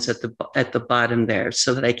the ones at the bottom there,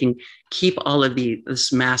 so that I can keep all of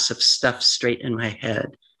this massive stuff straight in my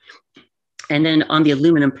head. And then on the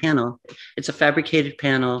aluminum panel, it's a fabricated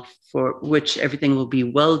panel for which everything will be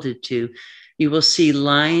welded to. You will see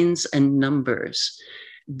lines and numbers.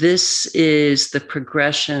 This is the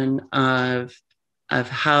progression of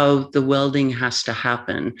how the welding has to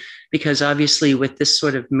happen, because obviously with this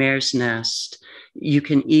sort of mare's nest, you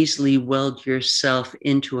can easily weld yourself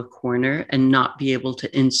into a corner and not be able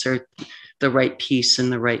to insert the right piece in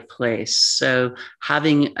the right place. So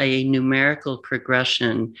having a numerical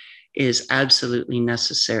progression is absolutely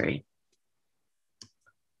necessary.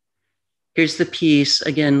 Here's the piece,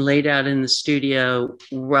 again, laid out in the studio,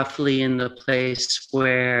 roughly in the place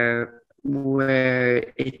where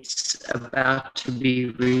it's about to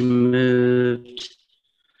be removed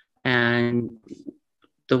and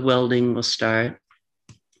the welding will start.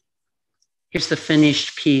 Here's the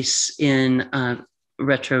finished piece in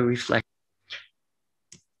retro reflect.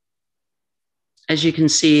 As you can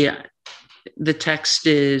see, the text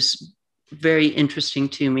is very interesting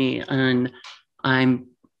to me, and I'm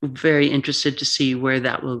very interested to see where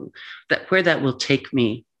that will take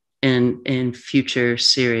me in future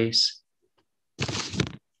series.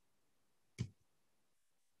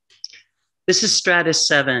 This is Stratus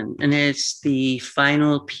 7, and it's the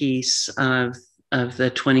final piece of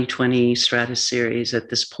the 2020 Stratus series at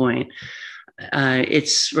this point.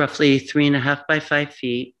 It's roughly 3.5 by 5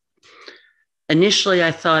 feet. Initially,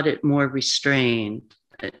 I thought it more restrained,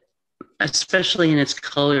 especially in its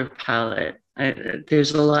color palette.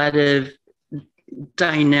 There's a lot of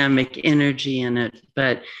dynamic energy in it,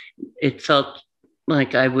 but it felt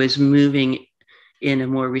like I was moving in a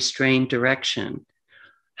more restrained direction.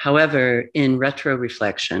 However, in retro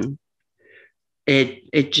reflection,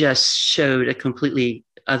 it just showed a completely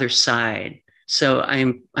other side. So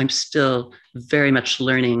I'm still very much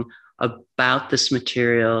learning about this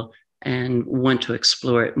material and want to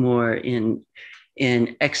explore it more in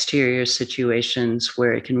exterior situations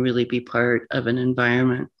where it can really be part of an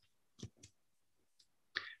environment.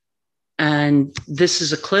 And this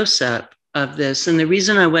is a close-up of this. And the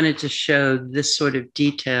reason I wanted to show this sort of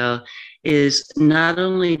detail is not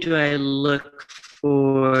only do I look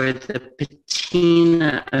for the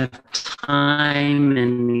patina of time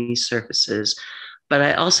in these surfaces, but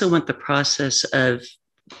I also want the process of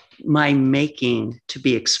my making to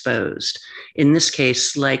be exposed. In this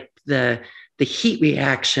case, like the heat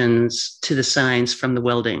reactions to the signs from the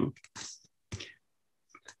welding.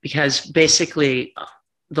 Because basically,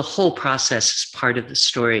 the whole process is part of the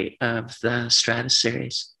story of the Stratus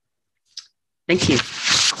series. Thank you.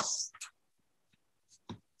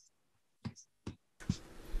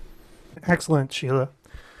 Excellent, Sheila.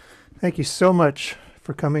 Thank you so much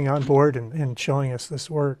for coming on board and showing us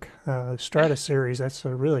this work. Stratus series, that's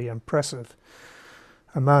a really impressive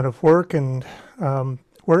amount of work. And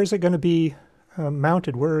where is it going to be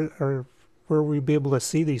mounted? Where will we be able to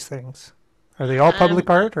see these things? Are they all public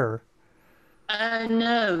art, or?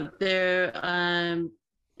 No,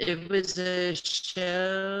 it was a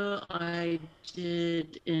show I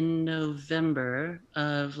did in November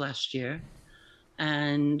of last year.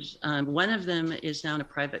 And one of them is now in a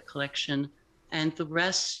private collection. And the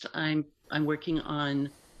rest I'm working on,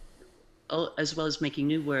 as well as making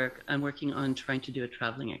new work, I'm working on trying to do a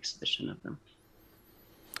traveling exhibition of them.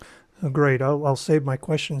 Oh, great. I'll save my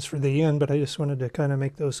questions for the end, but I just wanted to kind of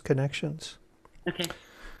make those connections. Okay.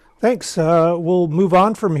 Thanks. We'll move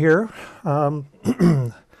on from here.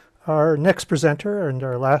 Our next presenter, and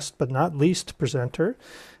our last but not least presenter,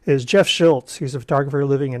 is Jeff Schultz. He's a photographer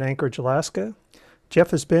living in Anchorage, Alaska.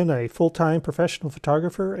 Jeff has been a full-time professional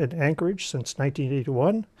photographer in Anchorage since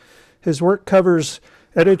 1981. His work covers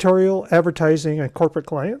editorial, advertising, and corporate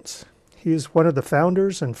clients. He is one of the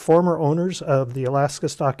founders and former owners of the Alaska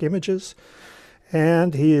Stock Images,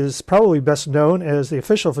 and he is probably best known as the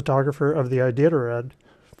official photographer of the Iditarod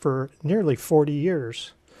for nearly 40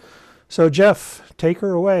 years. So Jeff, take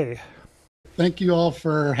her away. Thank you all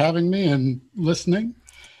for having me and listening.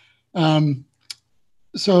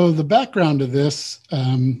 So the background of this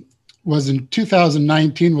was in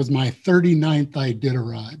 2019 was my 39th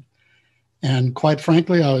Iditarod. And quite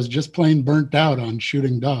frankly, I was just plain burnt out on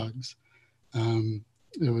shooting dogs. I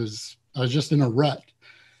was just in a rut.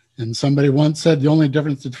 And somebody once said the only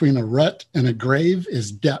difference between a rut and a grave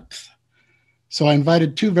is depth. So I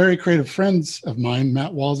invited two very creative friends of mine,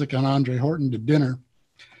 Matt Walczyk and Andre Horton, to dinner.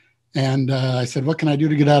 And I said, what can I do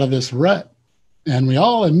to get out of this rut? And we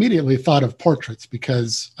all immediately thought of portraits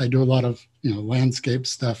because I do a lot of, landscape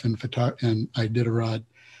stuff and Iditarod.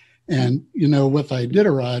 And, with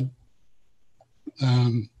Iditarod,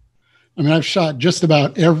 I've shot just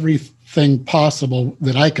about everything possible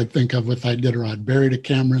that I could think of with Iditarod, buried a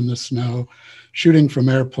camera in the snow, shooting from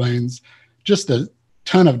airplanes, just a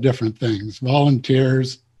ton of different things,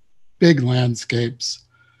 volunteers, big landscapes,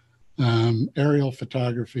 aerial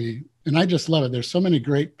photography. And I just love it. There's so many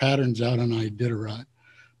great patterns out on Iditarod.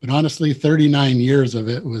 But honestly, 39 years of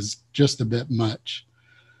it was just a bit much.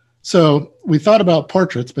 So we thought about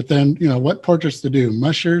portraits, but then, what portraits to do?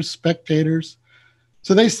 Mushers, spectators.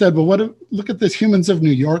 So they said, well, look at this Humans of New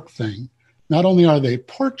York thing. Not only are they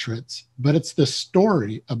portraits, but it's the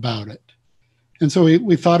story about it. And so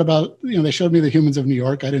we thought about, they showed me the Humans of New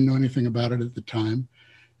York. I didn't know anything about it at the time.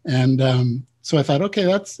 And so I thought, okay,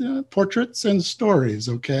 that's portraits and stories,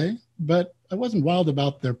 okay? But I wasn't wild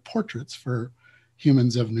about their portraits for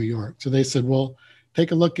Humans of New York. So they said, well,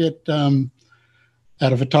 take a look at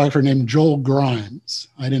a photographer named Joel Grimes.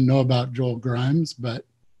 I didn't know about Joel Grimes, but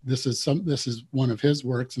this is one of his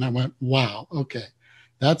works. And I went, wow, okay.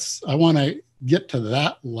 I want to get to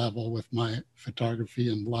that level with my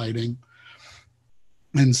photography and lighting.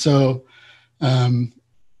 And so,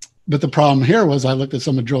 but the problem here was I looked at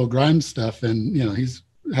some of Joel Grimes' stuff and, he's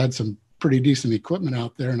had some pretty decent equipment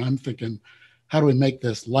out there. And I'm thinking, how do we make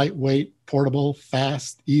this lightweight, portable,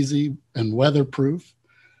 fast, easy, and weatherproof?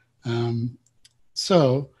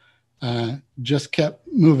 So just kept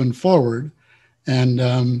moving forward.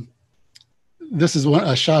 And this is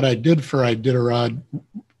a shot I did for Iditarod,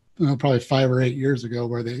 probably 5 or 8 years ago,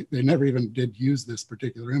 where they never even did use this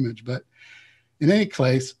particular image. But in any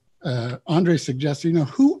case, Andre suggested,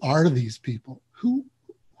 who are these people? Who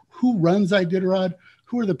runs Iditarod?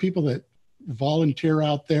 Who are the people that volunteer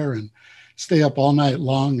out there and stay up all night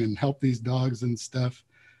long and help these dogs and stuff?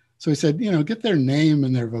 So he said, get their name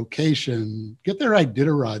and their vocation, get their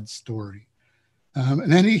Iditarod story.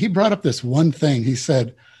 And then he brought up this one thing. He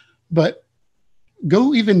said, but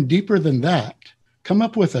go even deeper than that. Come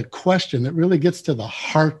up with a question that really gets to the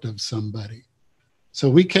heart of somebody. So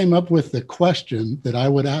we came up with the question that I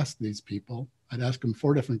would ask these people. I'd ask them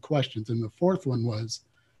 4 different questions. And the 4th one was,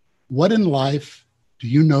 what in life do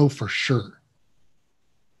you know for sure?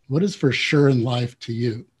 What is for sure in life to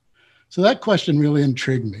you? So that question really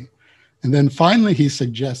intrigued me. And then finally he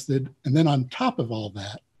suggested, and then on top of all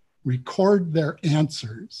that, record their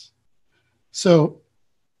answers. So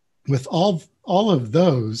with all of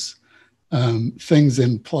those things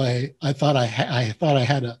in play, I thought I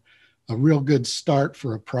had a real good start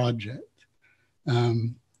for a project.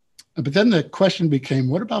 But then the question became,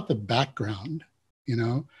 what about the background?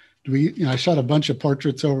 I shot a bunch of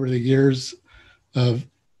portraits over the years of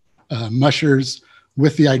mushers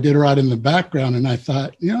with the Iditarod in the background. And I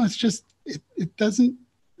thought, it's just, it doesn't,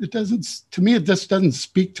 to me, it just doesn't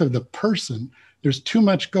speak to the person. There's too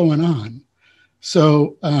much going on.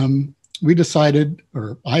 So I decided,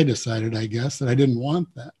 I guess, that I didn't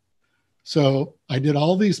want that. So I did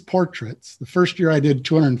all these portraits. The first year I did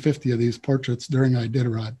 250 of these portraits during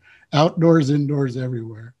Iditarod, outdoors, indoors,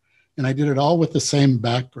 everywhere. And I did it all with the same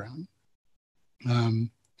background. And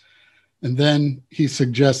then he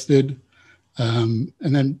suggested, and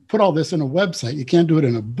then put all this in a website. You can't do it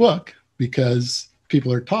in a book because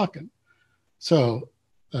people are talking. So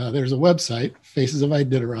there's a website,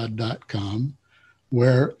 facesofiditarod.com,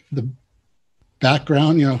 where the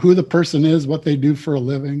background, who the person is, what they do for a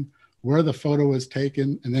living, where the photo was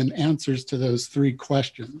taken, and then answers to those 3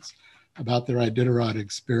 questions about their Iditarod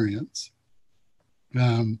experience.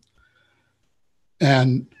 And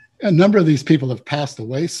a number of these people have passed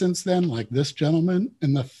away since then, like this gentleman,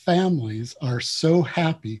 and the families are so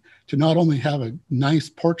happy to not only have a nice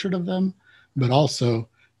portrait of them, but also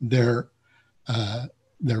their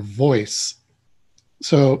voice.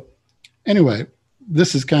 So anyway,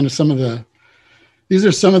 this is kind of these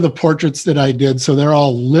are some of the portraits that I did. So they're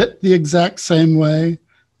all lit the exact same way.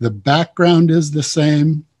 The background is the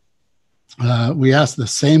same. We asked the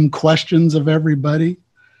same questions of everybody,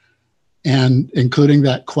 and including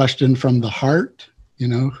that question from the heart,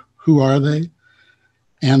 who are they?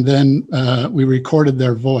 And then we recorded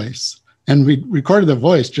their voice. And we recorded the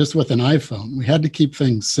voice just with an iPhone. We had to keep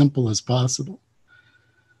things simple as possible.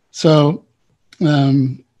 So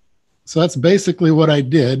that's basically what I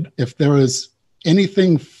did. If there was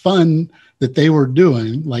anything fun that they were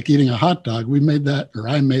doing, like eating a hot dog, I made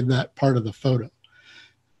that part of the photo.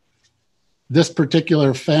 This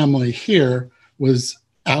particular family here was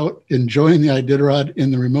out enjoying the Iditarod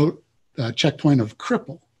in the remote checkpoint of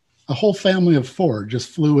Cripple. A whole family of 4 just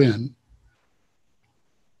flew in.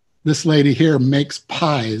 this lady here makes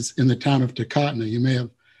pies in the town of Tacotna. You may have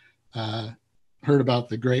heard about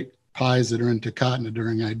the great pies that are in Tacotna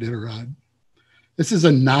during Iditarod. This is a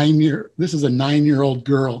 9-year-old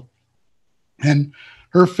girl, and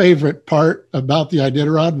her favorite part about the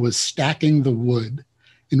Iditarod was stacking the wood.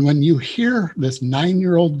 And when you hear this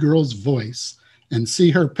 9-year-old girl's voice and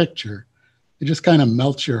see her picture, it just kind of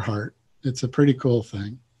melts your heart. It's a pretty cool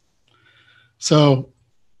thing. So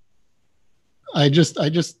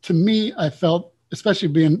to me, I felt, especially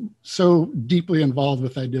being so deeply involved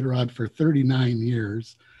with Iditarod for 39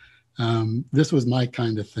 years, this was my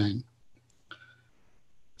kind of thing.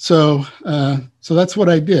 So that's what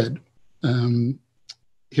I did.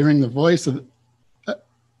 Hearing the voice of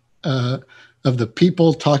the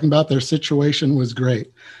people talking about their situation was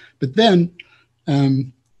great. But then,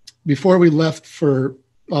 before we left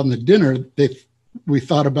on the dinner, we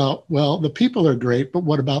thought about, well, the people are great, but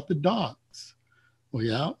what about the dogs? Well,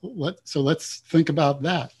 yeah, let's think about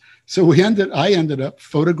that. So I ended up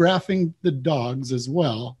photographing the dogs as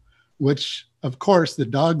well, which, of course, the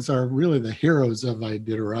dogs are really the heroes of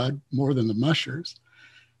Iditarod more than the mushers.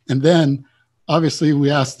 And then, obviously, we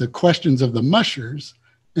asked the questions of the mushers,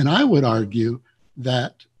 and I would argue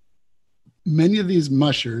that many of these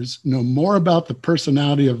mushers know more about the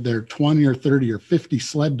personality of their 20 or 30 or 50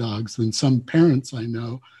 sled dogs than some parents I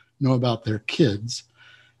know about their kids.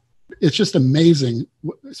 It's just amazing,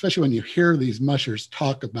 especially when you hear these mushers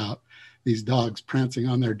talk about these dogs prancing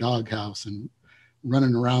on their doghouse and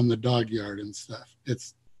running around the dog yard and stuff.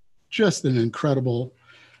 It's just an incredible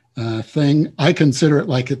thing. I consider it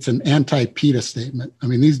like it's an anti-PETA statement. I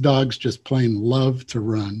mean, these dogs just plain love to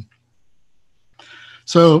run.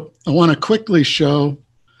 So I want to quickly show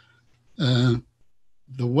the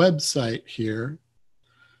website here.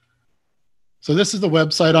 So this is the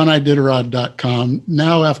website on Iditarod.com.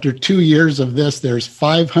 Now, after 2 years of this, there's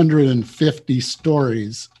 550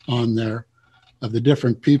 stories on there of the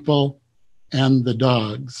different people and the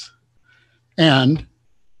dogs. And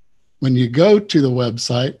when you go to the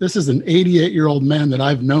website, this is an 88-year-old man that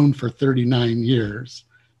I've known for 39 years.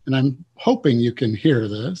 And I'm hoping you can hear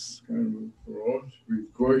this. Kind of a philosophy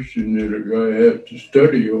question that a guy has to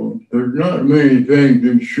study on. There's not many things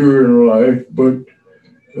that's sure in life, but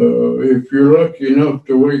if you're lucky enough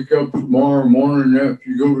to wake up tomorrow morning after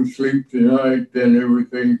you go to sleep tonight, then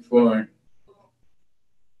everything's fine.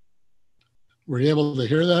 Were you able to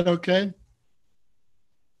hear that okay?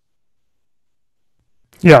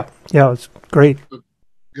 Yeah, it's great.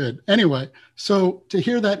 Good. Anyway, so to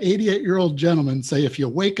hear that 88-year-old gentleman say, if you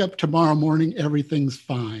wake up tomorrow morning, everything's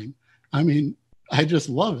fine. I mean, I just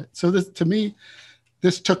love it. So this, to me,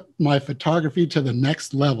 this took my photography to the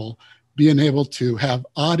next level, being able to have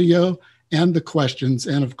audio and the questions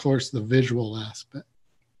and, of course, the visual aspect.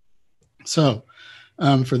 So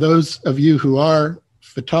for those of you who are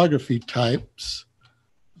photography types,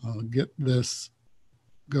 I'll get this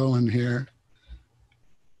going here.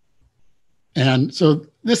 And so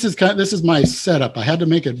this is my setup. I had to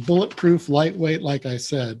make it bulletproof, lightweight, like I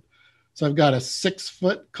said. So I've got a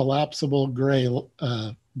 6-foot collapsible gray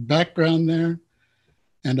background there,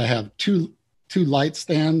 and I have two light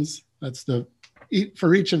stands. That's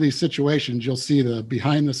for each of these situations. You'll see the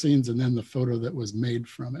behind the scenes and then the photo that was made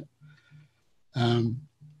from it.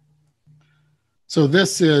 So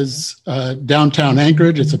this is downtown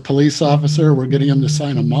Anchorage. It's a police officer. We're getting him to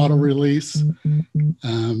sign a model release.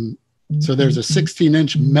 So there's a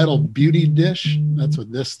 16-inch metal beauty dish. That's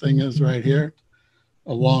what this thing is right here,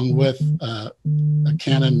 along with a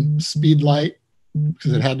Canon speed light,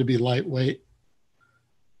 because it had to be lightweight.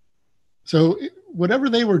 So whatever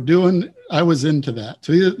they were doing, I was into that.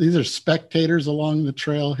 So these are spectators along the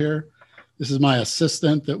trail here. This is my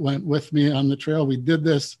assistant that went with me on the trail. We did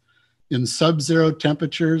this in sub-zero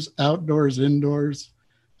temperatures, outdoors, indoors.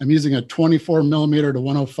 I'm using a 24 millimeter to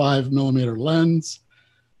 105 millimeter lens.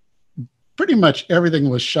 Pretty much everything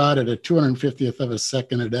was shot at a 250th of a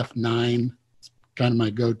second at f9. It's kind of my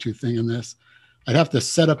go-to thing in this. I'd have to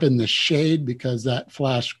set up in the shade because that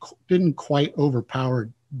flash didn't quite overpower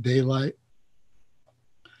daylight.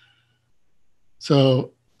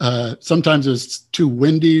 So sometimes it was too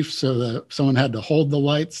windy, so that someone had to hold the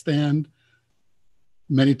light stand.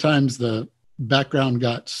 Many times the background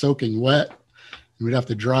got soaking wet, and we'd have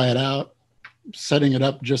to dry it out, setting it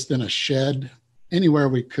up just in a shed, anywhere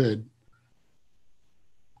we could.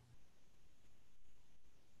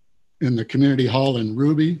 In the community hall in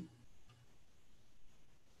Ruby.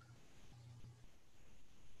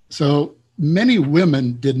 So many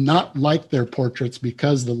women did not like their portraits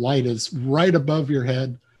because the light is right above your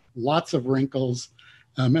head, lots of wrinkles.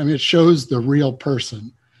 I mean, it shows the real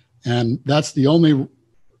person. And that's the only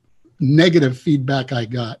negative feedback I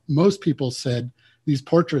got. Most people said, these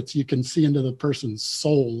portraits, you can see into the person's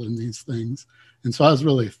soul in these things. And so I was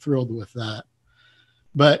really thrilled with that.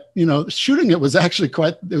 But, you know, shooting it was actually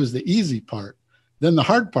it was the easy part. Then the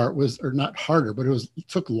hard part was, or not harder, but it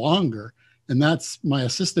took longer. And that's, my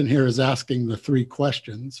assistant here is asking the 3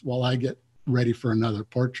 questions while I get ready for another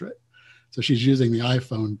portrait. So she's using the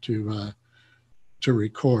iPhone to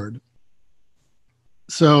record.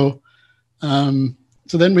 So,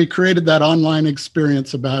 so then we created that online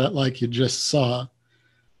experience about it, like you just saw.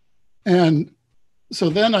 And so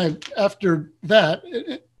then after that,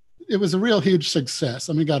 it was a real huge success.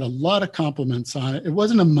 I mean, got a lot of compliments on it. It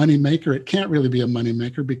wasn't a moneymaker. It can't really be a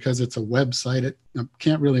moneymaker because it's a website. It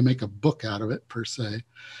can't really make a book out of it per se.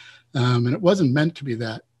 And it wasn't meant to be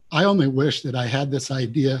that. I only wish that I had this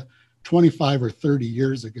idea 25 or 30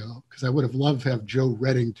 years ago, because I would have loved to have Joe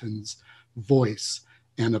Reddington's voice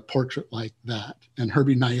and a portrait like that, and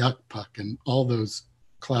Herbie Nayakpuk and all those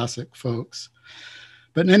classic folks.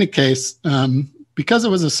 But in any case, because it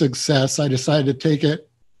was a success, I decided to take it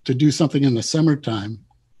to do something in the summertime.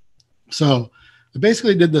 So I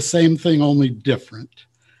basically did the same thing, only different.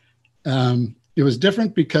 It was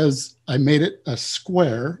different because I made it a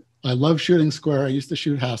square. I love shooting square. I used to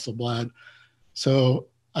shoot Hasselblad. So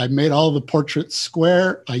I made all the portraits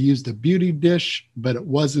square. I used a beauty dish, but it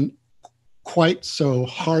wasn't quite so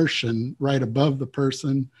harsh and right above the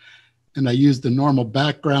person. And I used the normal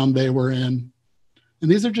background they were in. And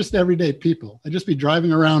these are just everyday people. I'd just be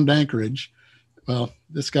driving around Anchorage. Well,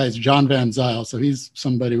 this guy's John Van Zyl, so he's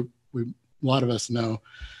somebody a lot of us know.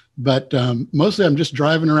 But mostly I'm just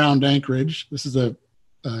driving around Anchorage. This is a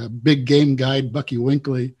big game guide, Bucky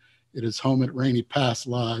Winkley, at his home at Rainy Pass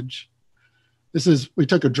Lodge. We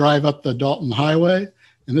took a drive up the Dalton Highway,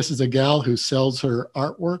 and this is a gal who sells her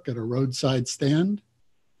artwork at a roadside stand.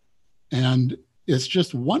 And it's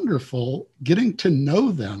just wonderful getting to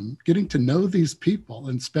know them, getting to know these people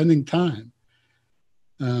and spending time.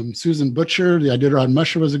 Susan Butcher, the Iditarod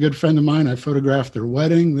Musher, was a good friend of mine. I photographed their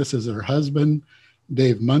wedding. This is her husband,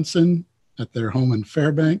 Dave Munson, at their home in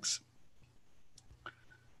Fairbanks.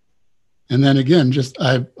 And then again,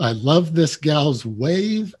 I love this gal's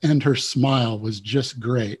wave, and her smile was just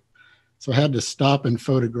great. So I had to stop and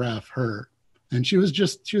photograph her. And she was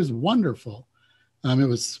wonderful. I don't know,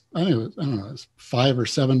 it was 5 or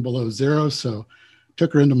 7 below zero. So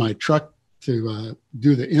took her into my truck to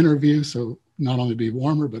do the interview. So not only be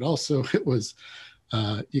warmer, but also it was,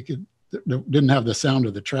 didn't have the sound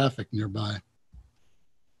of the traffic nearby.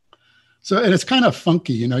 So, and it's kind of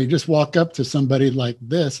funky, you know, you just walk up to somebody like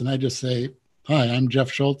this and I just say, hi, I'm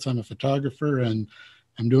Jeff Schultz. I'm a photographer and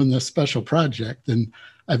I'm doing this special project. And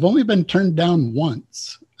I've only been turned down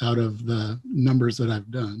once out of the numbers that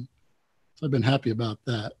I've done. So I've been happy about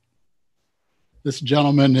that. This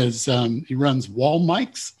gentleman he runs Wall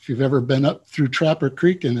Mics. If you've ever been up through Trapper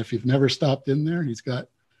Creek, and if you've never stopped in there, he's got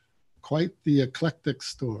quite the eclectic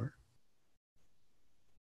store.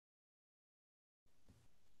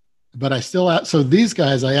 But so these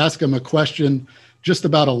guys, I ask them a question just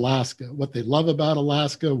about Alaska, what they love about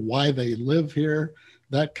Alaska, why they live here,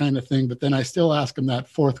 that kind of thing. But then I still ask them that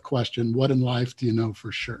 4th question, what in life do you know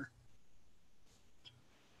for sure?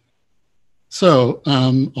 So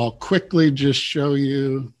I'll quickly just show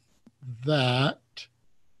you that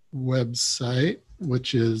website,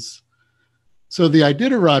 which is, so the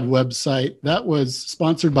Iditarod website, that was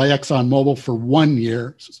sponsored by ExxonMobil for 1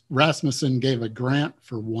 year. Rasmussen gave a grant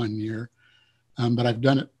for 1 year, but I've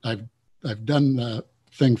done the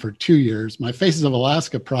thing for 2 years. My Faces of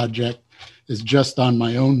Alaska project is just on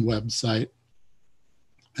my own website.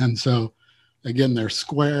 And so again, they're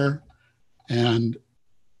square and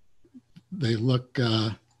they look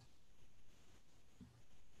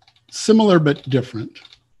similar but different.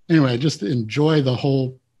 Anyway, just enjoy the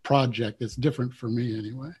whole project. It's different for me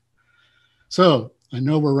anyway. So I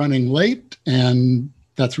know we're running late, and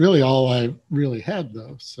that's really all I really had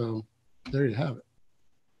though. So there you have it.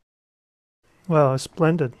 Well,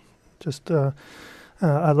 splendid. Just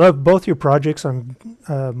I love both your projects. I'm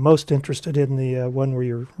most interested in the one where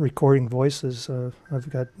you're recording voices. I've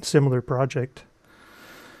got a similar project.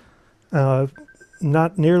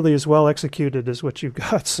 Not nearly as well executed as what you've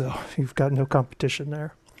got, so you've got no competition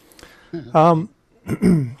there.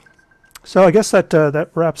 So I guess that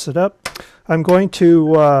wraps it up. I'm going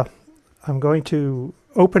to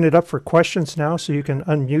open it up for questions now, so you can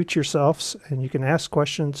unmute yourselves and you can ask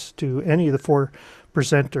questions to any of the 4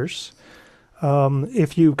 presenters.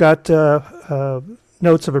 If you've got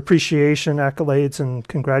notes of appreciation, accolades, and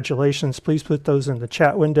congratulations, please put those in the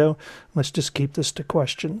chat window. Let's just keep this to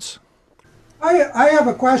questions. I have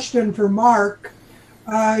a question for Mark.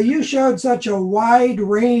 You showed such a wide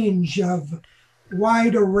array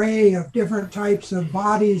of different types of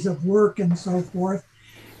bodies of work and so forth.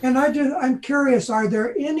 And I'm curious, are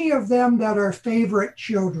there any of them that are favorite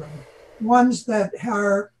children? Ones that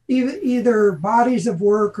are either bodies of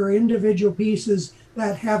work or individual pieces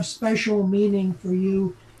that have special meaning for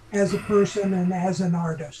you as a person and as an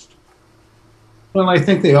artist? Well, I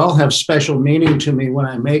think they all have special meaning to me when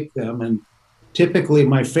I make them. And typically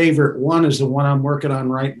my favorite one is the one I'm working on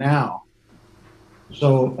right now.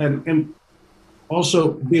 So, and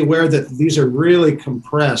also be aware that these are really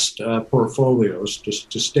compressed portfolios just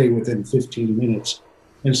to stay within 15 minutes.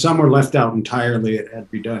 And some were left out entirely. It had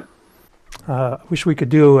to be done. I wish we could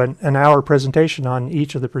do an hour presentation on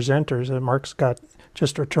each of the presenters. Mark's got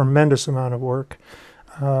just a tremendous amount of work.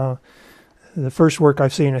 The first work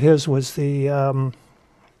I've seen of his was the,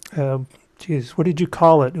 what did you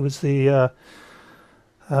call it? It was the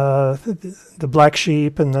black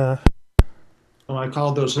sheep and the... Oh, I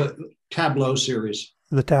called those tableau series.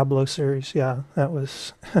 The tableau series, yeah. That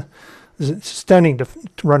was stunning to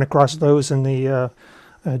run across those in the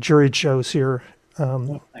juried shows here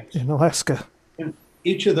in Alaska. And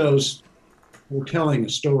each of those were telling a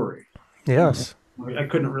story. Yes. I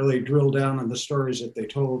couldn't really drill down on the stories that they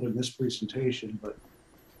told in this presentation, but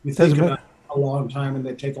you think about a long time and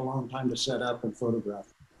they take a long time to set up and photograph.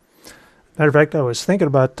 Matter of fact, I was thinking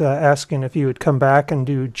about asking if you would come back and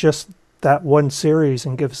do just that one series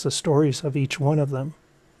and give us the stories of each one of them.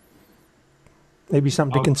 Maybe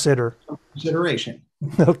something to consider. Consideration.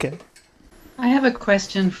 Okay. I have a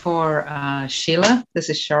question for Sheila.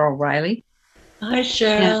 This is Cheryl Riley. Hi,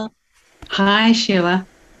 Cheryl. Hi, Sheila.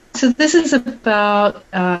 So this is about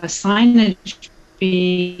signage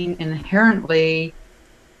being inherently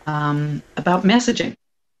about messaging.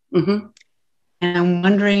 Mm-hmm. And I'm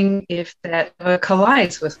wondering if that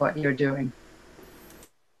collides with what you're doing.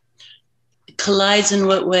 Collides in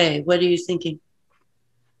what way? What are you thinking?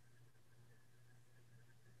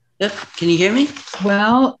 Yep. Can you hear me?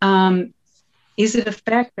 Well, is it a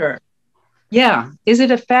factor? Yeah. Is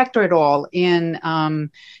it a factor at all in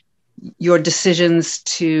your decisions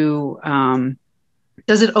to,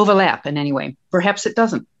 does it overlap in any way? Perhaps it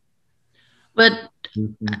doesn't. But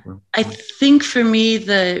I think for me,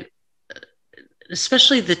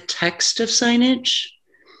 especially the text of signage,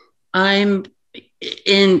 I'm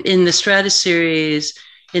in the Strata series,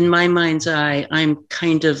 in my mind's eye, I'm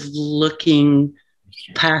kind of looking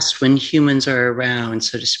past when humans are around,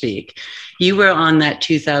 so to speak. You were on that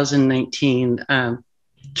 2019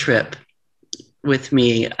 trip with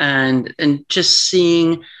me, and just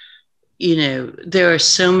seeing, there are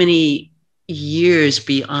so many years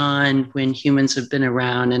beyond when humans have been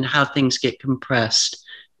around and how things get compressed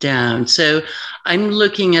down. So I'm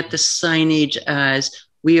looking at the signage as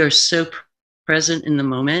we are so present in the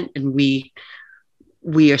moment, and we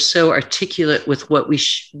are so articulate with what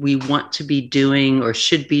we want to be doing or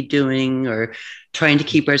should be doing or trying to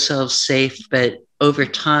keep ourselves safe. But over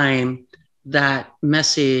time, that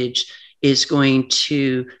message is going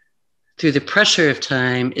to, through the pressure of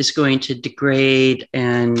time, is going to degrade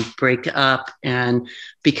and break up and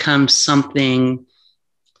become something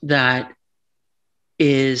that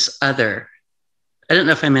is other. I don't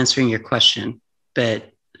know if I'm answering your question,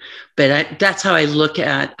 but that's how I look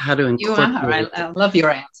at how to incorporate. You are. I love your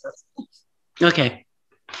answers. Okay.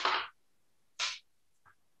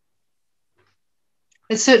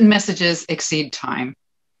 But certain messages exceed time.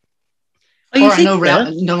 Oh, or are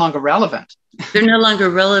no longer relevant. They're no longer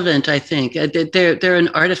relevant, I think. They're an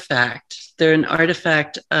artifact. They're an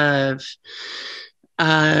artifact of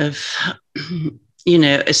a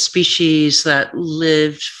species that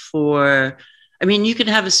lived for, you can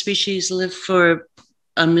have a species live for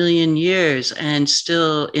 1 million years and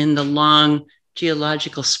still in the long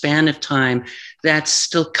geological span of time, that's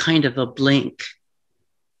still kind of a blink.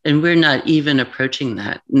 And we're not even approaching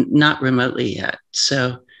that, not remotely yet.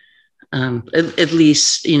 So at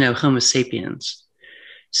least, Homo sapiens.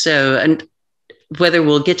 So, and whether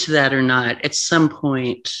we'll get to that or not, at some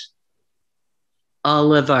point,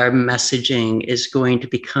 all of our messaging is going to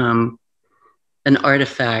become an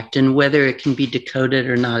artifact, and whether it can be decoded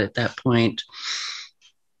or not at that point,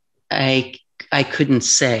 I couldn't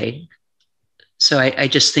say. So I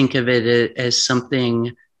just think of it as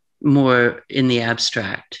something more in the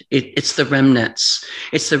abstract. It's the remnants.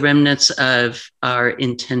 It's the remnants of our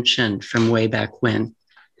intention from way back when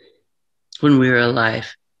we were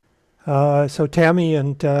alive. So Tami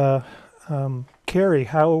and Kerry,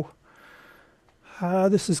 how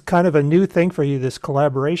this is kind of a new thing for you, this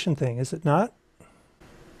collaboration thing, is it not?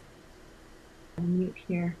 Mute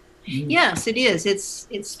here. Yes, it is.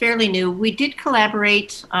 It's fairly new. We did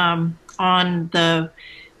collaborate on the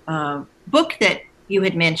book that you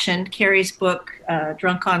had mentioned, Kerry's book,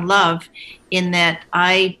 Drunk on Love, in that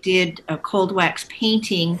I did a cold wax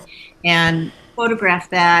painting and photographed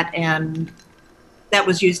that, and that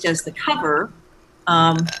was used as the cover.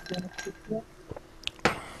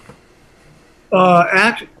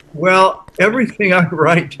 Well, everything I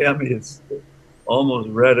write, Tami, is almost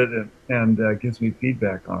read it and gives me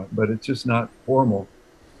feedback on it, but it's just not formal.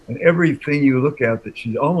 And everything you look at,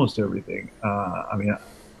 almost everything. I mean,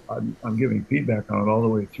 I'm giving feedback on it all the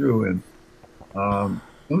way through, and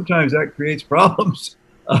sometimes that creates problems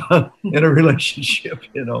in a relationship,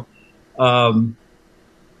 you know.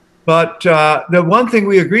 But the one thing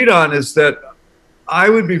we agreed on is that I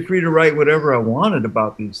would be free to write whatever I wanted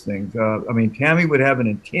about these things. I mean, Tami would have an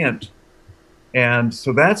intent, and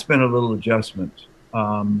so that's been a little adjustment.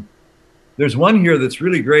 There's one here that's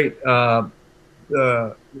really great. It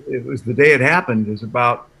was The Day It Happened. It's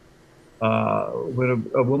about when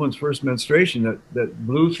a woman's first menstruation, that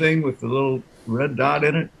blue thing with the little red dot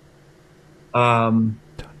in it. I mean,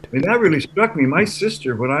 that really struck me. My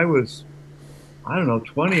sister, when I was, I don't know,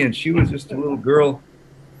 20, and she was just a little girl,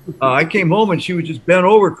 I came home and she was just bent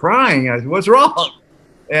over crying. I said, "What's wrong?"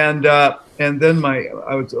 And then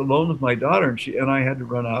I was alone with my daughter, and I had to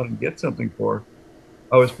run out and get something for her.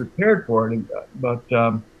 I was prepared for it, but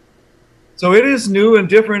so it is new and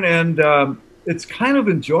different, and it's kind of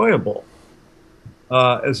enjoyable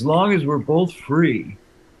as long as we're both free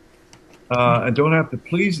and don't have to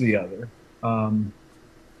please the other.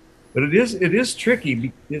 But it is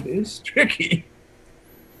tricky. It is tricky.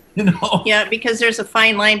 You know? Yeah, because there's a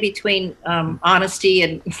fine line between honesty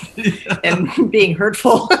and and being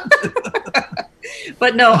hurtful.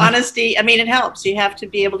 But no, honesty, I mean, it helps. You have to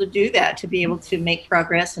be able to do that, to be able to make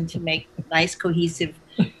progress and to make nice, cohesive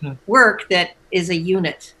work that is a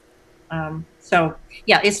unit. So,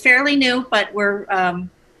 yeah, it's fairly new, but we're...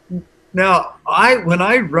 Now, when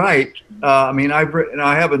I write, I mean,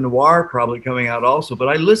 I have a noir probably coming out also, but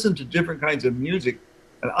I listen to different kinds of music.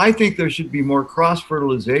 And I think there should be more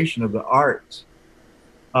cross-fertilization of the arts,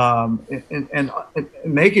 and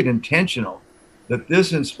make it intentional, that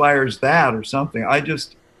this inspires that or something. I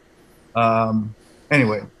just,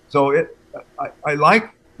 anyway, so I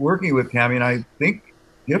like working with Tami, and I think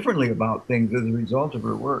differently about things as a result of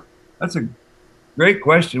her work. That's a great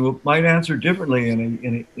question. We might answer differently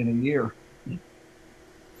in a year.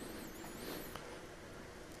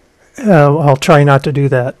 I'll try not to do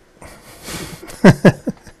that.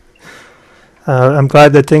 I'm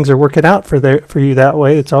glad that things are working out for you that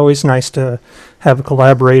way. It's always nice to have a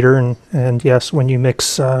collaborator, and yes, when you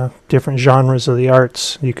mix different genres of the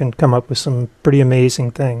arts, you can come up with some pretty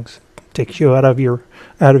amazing things. Takes you out of your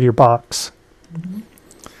box.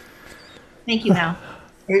 Thank you, Hal.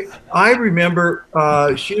 I remember,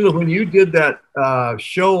 Sheila, when you did that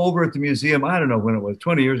show over at the museum, I don't know when it was,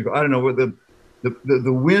 20 years ago, I don't know, where the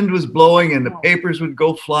wind was blowing and the papers would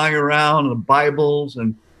go flying around, and the Bibles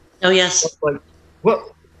and... Oh, yes. Like,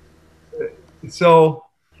 well, so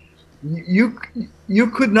you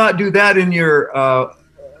could not do that in your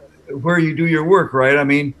where you do your work, right? I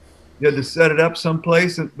mean, you had to set it up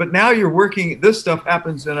someplace, but now you're working. This stuff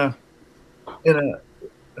happens in a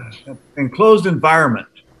enclosed environment.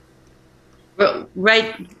 Well,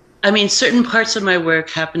 right. I mean, certain parts of my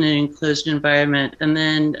work happen in an enclosed environment, and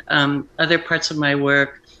then other parts of my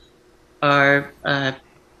work are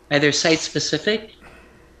either site-specific,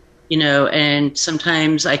 you know, and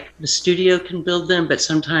sometimes the studio can build them, but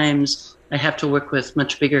sometimes I have to work with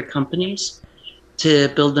much bigger companies to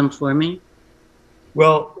build them for me.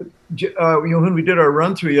 Well, you know, when we did our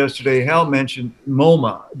run through yesterday, Hal mentioned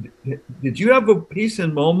MoMA. Did you have a piece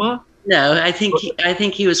in MoMA? No, I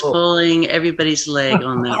think he was pulling everybody's leg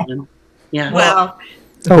on that one. Yeah. Well,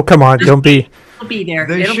 oh, come on, don't be. It'll be there.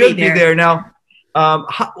 They should be there now.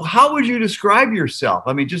 How would you describe yourself?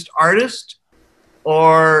 I mean, just artist,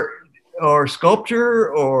 or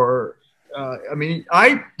sculptor, or I mean,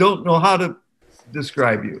 I don't know how to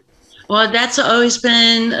describe you. Well, that's always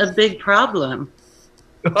been a big problem.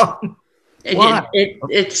 Why?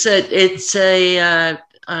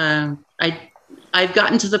 I've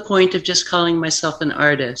gotten to the point of just calling myself an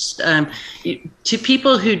artist. To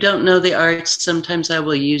people who don't know the arts, sometimes I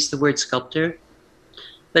will use the word sculptor,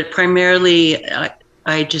 but primarily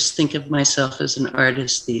I just think of myself as an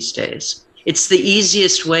artist these days. It's the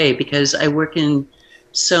easiest way because I work in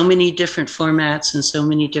so many different formats and so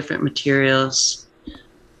many different materials.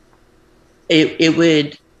 It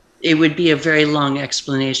would be a very long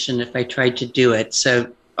explanation if I tried to do it.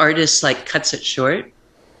 So artist like cuts it short,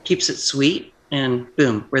 keeps it sweet. and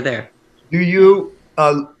boom, we're there. Do you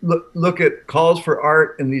look at calls for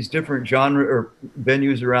art in these different genre or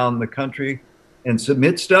venues around the country and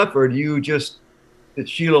submit stuff, or do you just, it's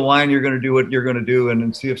Sheila Wyne, you're going to do what you're going to do and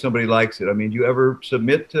then see if somebody likes it? I mean, do you ever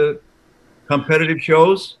submit to competitive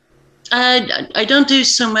shows? I don't do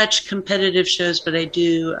so much competitive shows, but I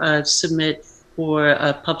do submit for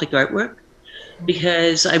public artwork,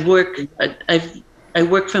 because I work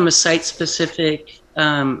from a site-specific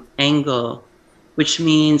angle, which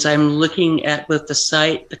means I'm looking at both the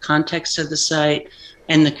site, the context of the site,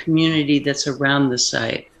 and the community that's around the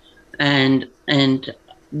site, and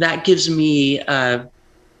that gives me a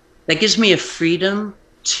freedom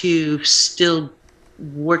to still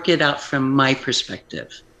work it out from my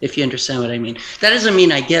perspective, if you understand what I mean. That doesn't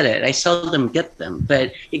mean I get it. I seldom get them,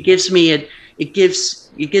 but it gives me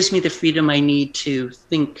the freedom I need to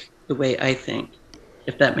think the way I think,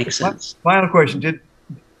 if that makes sense. Final question: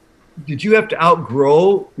 Did you have to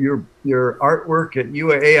outgrow your artwork at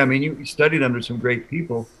UAA? I mean, you studied under some great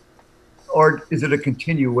people, or is it a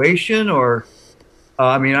continuation? Or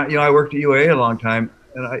I mean, I worked at UAA a long time,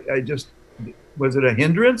 and I just, was it a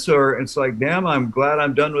hindrance, or it's like, damn, I'm glad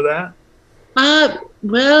I'm done with that?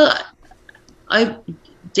 Well, I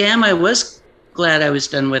was glad I was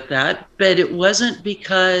done with that, but it wasn't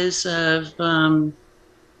because of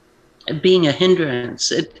being a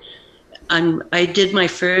hindrance. I did my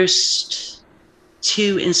first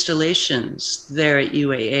 2 installations there at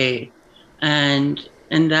UAA, and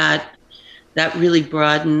that really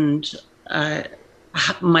broadened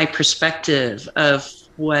my perspective of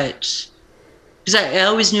what. Because I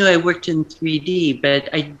always knew I worked in 3D, but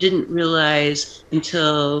I didn't realize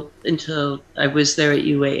until I was there at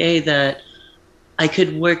UAA that I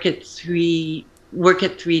could work at 3D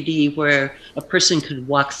where a person could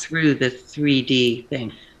walk through the 3D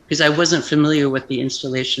thing. Because I wasn't familiar with the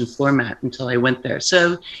installation format until I went there,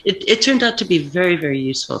 so it turned out to be very, very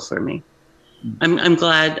useful for me. I'm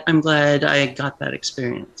glad I got that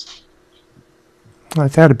experience.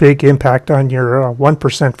 I've had a big impact on your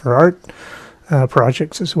 1% for art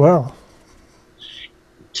projects as well.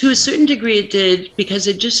 To a certain degree it did, because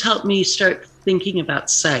it just helped me start thinking about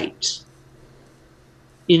sight.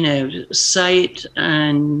 Sight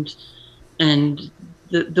and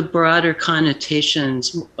the broader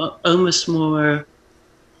connotations, almost more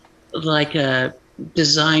like a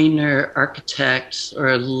designer, architect,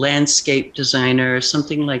 or a landscape designer, or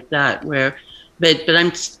something like that, but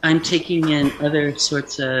I'm taking in other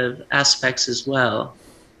sorts of aspects as well.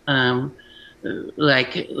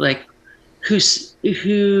 Like who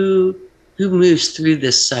moves through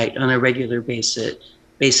this site on a regular basis?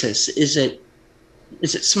 Is it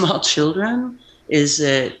small children? Is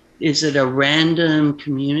it a random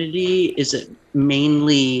community? Is it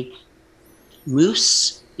mainly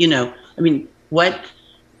moose? I mean,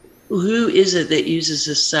 who is it that uses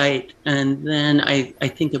this site? And then I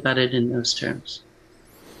think about it in those terms.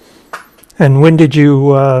 And when did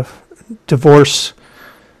you divorce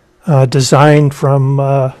design from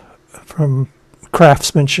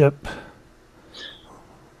craftsmanship?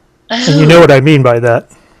 And you know what I mean by that.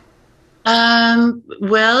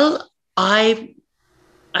 Well, I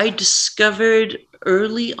discovered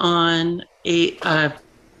early on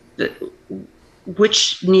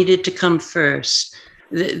which needed to come first.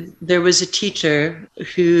 There was a teacher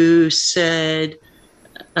who said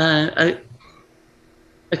a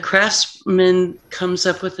craftsman comes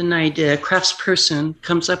up with an idea, a craftsperson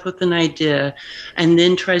comes up with an idea, and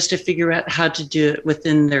then tries to figure out how to do it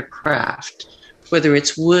within their craft, whether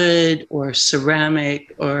it's wood or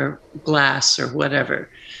ceramic or glass or whatever.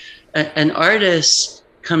 An artist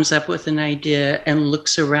comes up with an idea and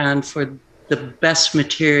looks around for the best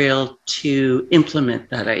material to implement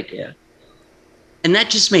that idea. And that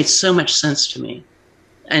just made so much sense to me.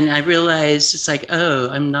 And I realized it's like, oh,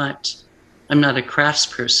 I'm not a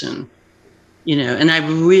craftsperson, and I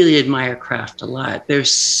really admire craft a lot.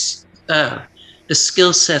 There's the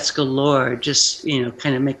skill sets galore, just,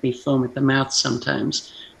 kind of make me foam at the mouth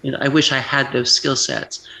sometimes. I wish I had those skill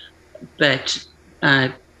sets, but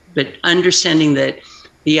understanding that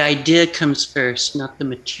the idea comes first, not the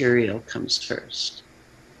material comes first,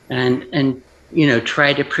 and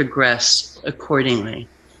try to progress accordingly,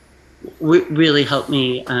 really helped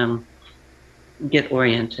me get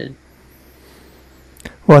oriented.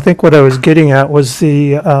 Well, I think what I was getting at was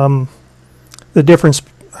the difference,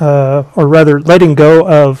 or rather letting go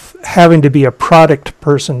of having to be a product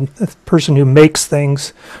person, a person who makes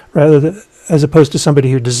things, as opposed to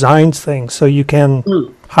somebody who designs things. So you can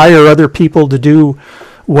hire other people to do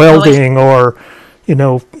welding, well,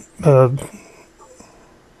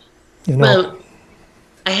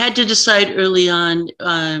 I had to decide early on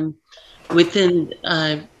within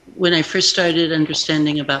when I first started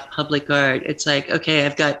understanding about public art. It's like, okay,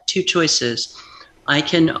 I've got two choices. I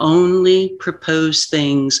can only propose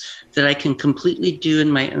things that I can completely do in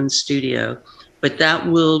my own studio, but that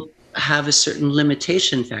will have a certain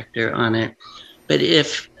limitation factor on it.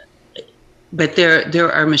 But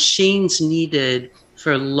there are machines needed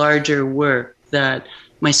for larger work that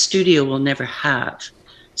my studio will never have.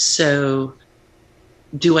 So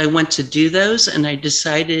do I want to do those? And I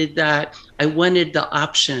decided that I wanted the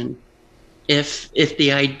option, if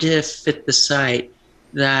the idea fit the site,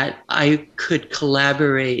 that I could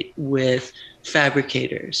collaborate with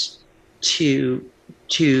fabricators to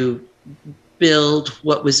build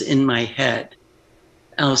what was in my head.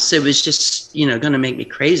 Else it was just, going to make me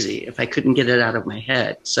crazy if I couldn't get it out of my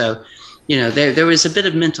head. So, there was a bit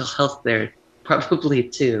of mental health there probably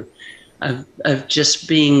too, of just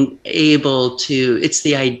being able to, it's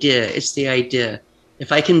the idea.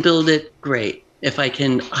 If I can build it, great. If I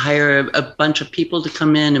can hire a bunch of people to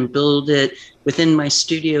come in and build it within my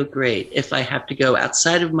studio, great. If I have to go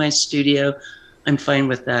outside of my studio, I'm fine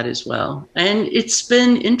with that as well. And it's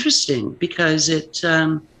been interesting because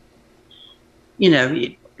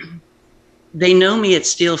they know me at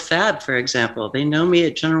Steel Fab, for example. They know me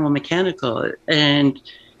at General Mechanical. And,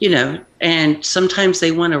 and sometimes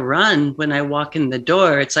they want to run when I walk in the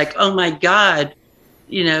door. It's like, oh my God,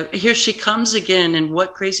 here she comes again. And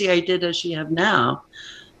what crazy idea does she have now?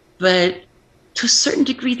 But to a certain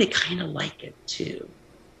degree, they kind of like it too.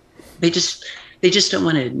 They just don't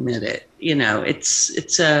want to admit it.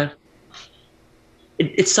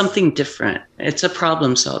 It's something different. It's a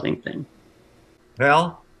problem solving thing.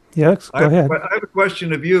 Hal? Yes, go ahead. I have a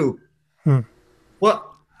question of you. What?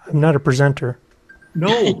 I'm not a presenter.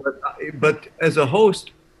 No, but as a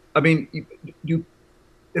host, I mean,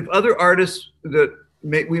 if other artists that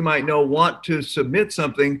we might know want to submit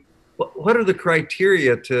something, what are the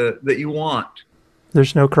criteria that you want?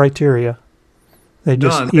 There's no criteria. They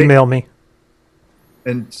just email me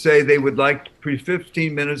and say they would like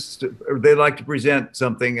 15 minutes, or they like to present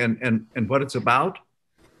something and what it's about.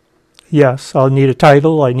 Yes, I'll need a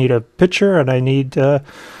title, I need a picture, and I need, I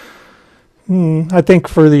think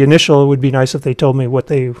for the initial, it would be nice if they told me what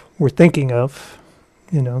they were thinking of,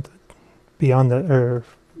 beyond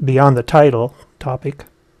the title topic.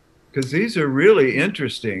 Because these are really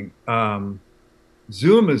interesting.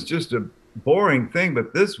 Zoom is just a boring thing,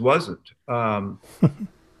 but this wasn't. And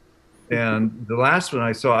the last one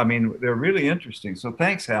I saw, I mean, they're really interesting. So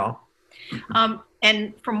thanks, Hal.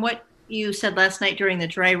 And from what you said last night during the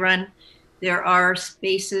dry run, there are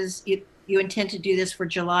spaces. You intend to do this for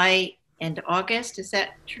July and August. Is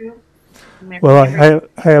that true? Well, I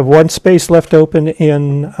have one space left open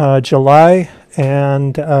in July,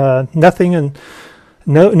 and nothing, and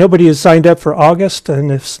nobody has signed up for August.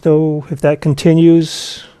 And if that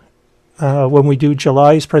continues, when we do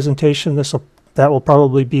July's presentation, that will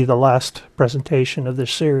probably be the last presentation of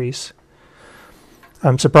this series.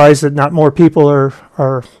 I'm surprised that not more people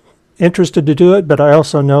are interested to do it, but I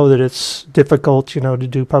also know that it's difficult, to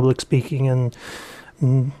do public speaking, and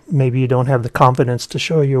maybe you don't have the confidence to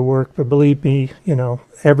show your work. But believe me,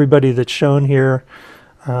 everybody that's shown here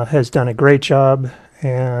has done a great job,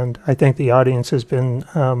 and I think the audience has been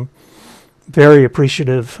very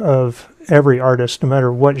appreciative of every artist, no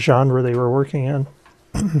matter what genre they were working in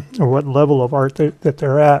or what level of art that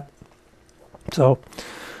they're at. So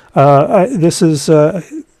this is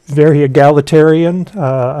very egalitarian.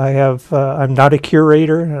 I'm not a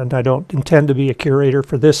curator, and I don't intend to be a curator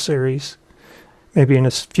for this series. Maybe in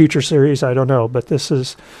a future series, I don't know. But this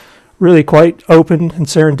is really quite open and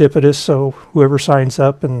serendipitous, so whoever signs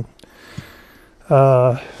up, and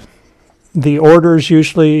the orders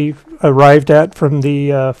usually arrived at from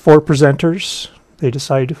the 4 presenters. They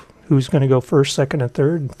decide who's going to go first, second, and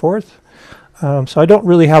third, and fourth. So I don't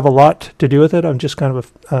really have a lot to do with it. I'm just kind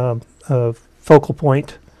of a focal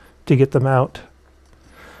point to get them out.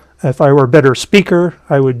 If I were a better speaker,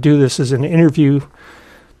 I would do this as an interview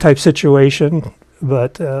type situation,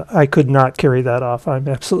 but I could not carry that off. I'm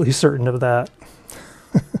absolutely certain of that.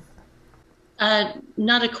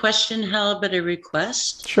 Not a question, Hal, but a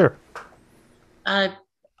request. Sure.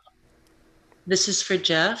 This is for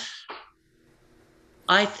Jeff.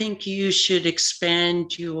 I think you should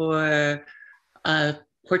expand your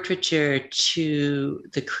portraiture to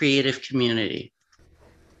the creative community.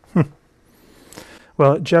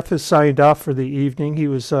 Well, Jeff has signed off for the evening. He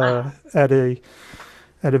was at a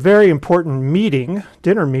very important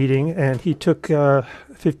dinner meeting, and he took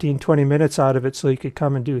 15-20 minutes out of it so he could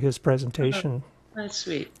come and do his presentation. That's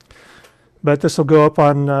sweet. But this will go up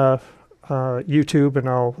on YouTube, and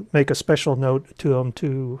I'll make a special note to them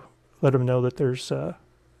to let them know that there's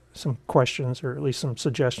some questions or at least some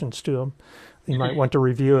suggestions to them. You might want to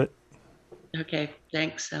review it. Okay,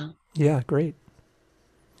 thanks, Sal. Yeah, great.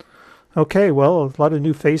 Okay, well, a lot of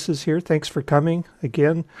new faces here. Thanks for coming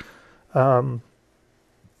again.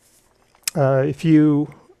 If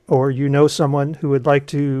you or you know someone who would like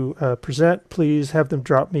to present, please have them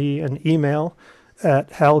drop me an email at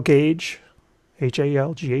halgage,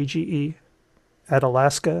 HALGAGE, at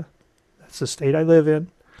Alaska, that's the state I live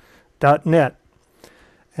in, .net.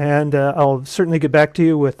 And I'll certainly get back to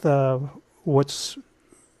you with what's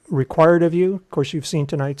required of you. Of course, you've seen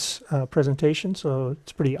tonight's presentation, so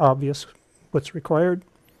it's pretty obvious what's required.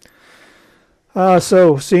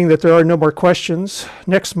 So seeing that there are no more questions,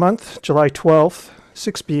 next month, July 12th,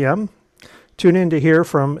 6 p.m., tune in to hear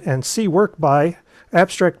from and see work by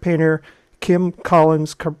abstract painter Kim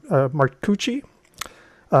Collins Marcucci,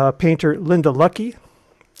 painter Linda Lucky,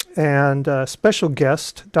 and special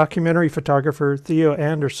guest documentary photographer Theo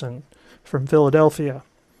Anderson from Philadelphia.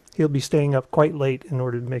 He'll be staying up quite late in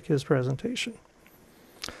order to make his presentation.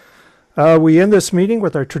 We end this meeting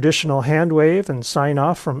with our traditional hand wave and sign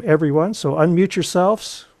off from everyone. So unmute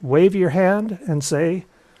yourselves, wave your hand, and say,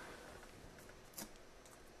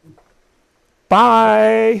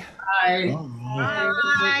 bye. Bye.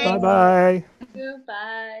 Bye-bye.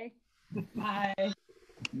 Bye. Bye.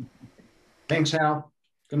 Thanks, Hal.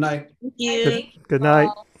 Good night. Thank you. Good night.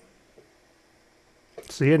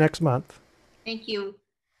 See you next month. Thank you.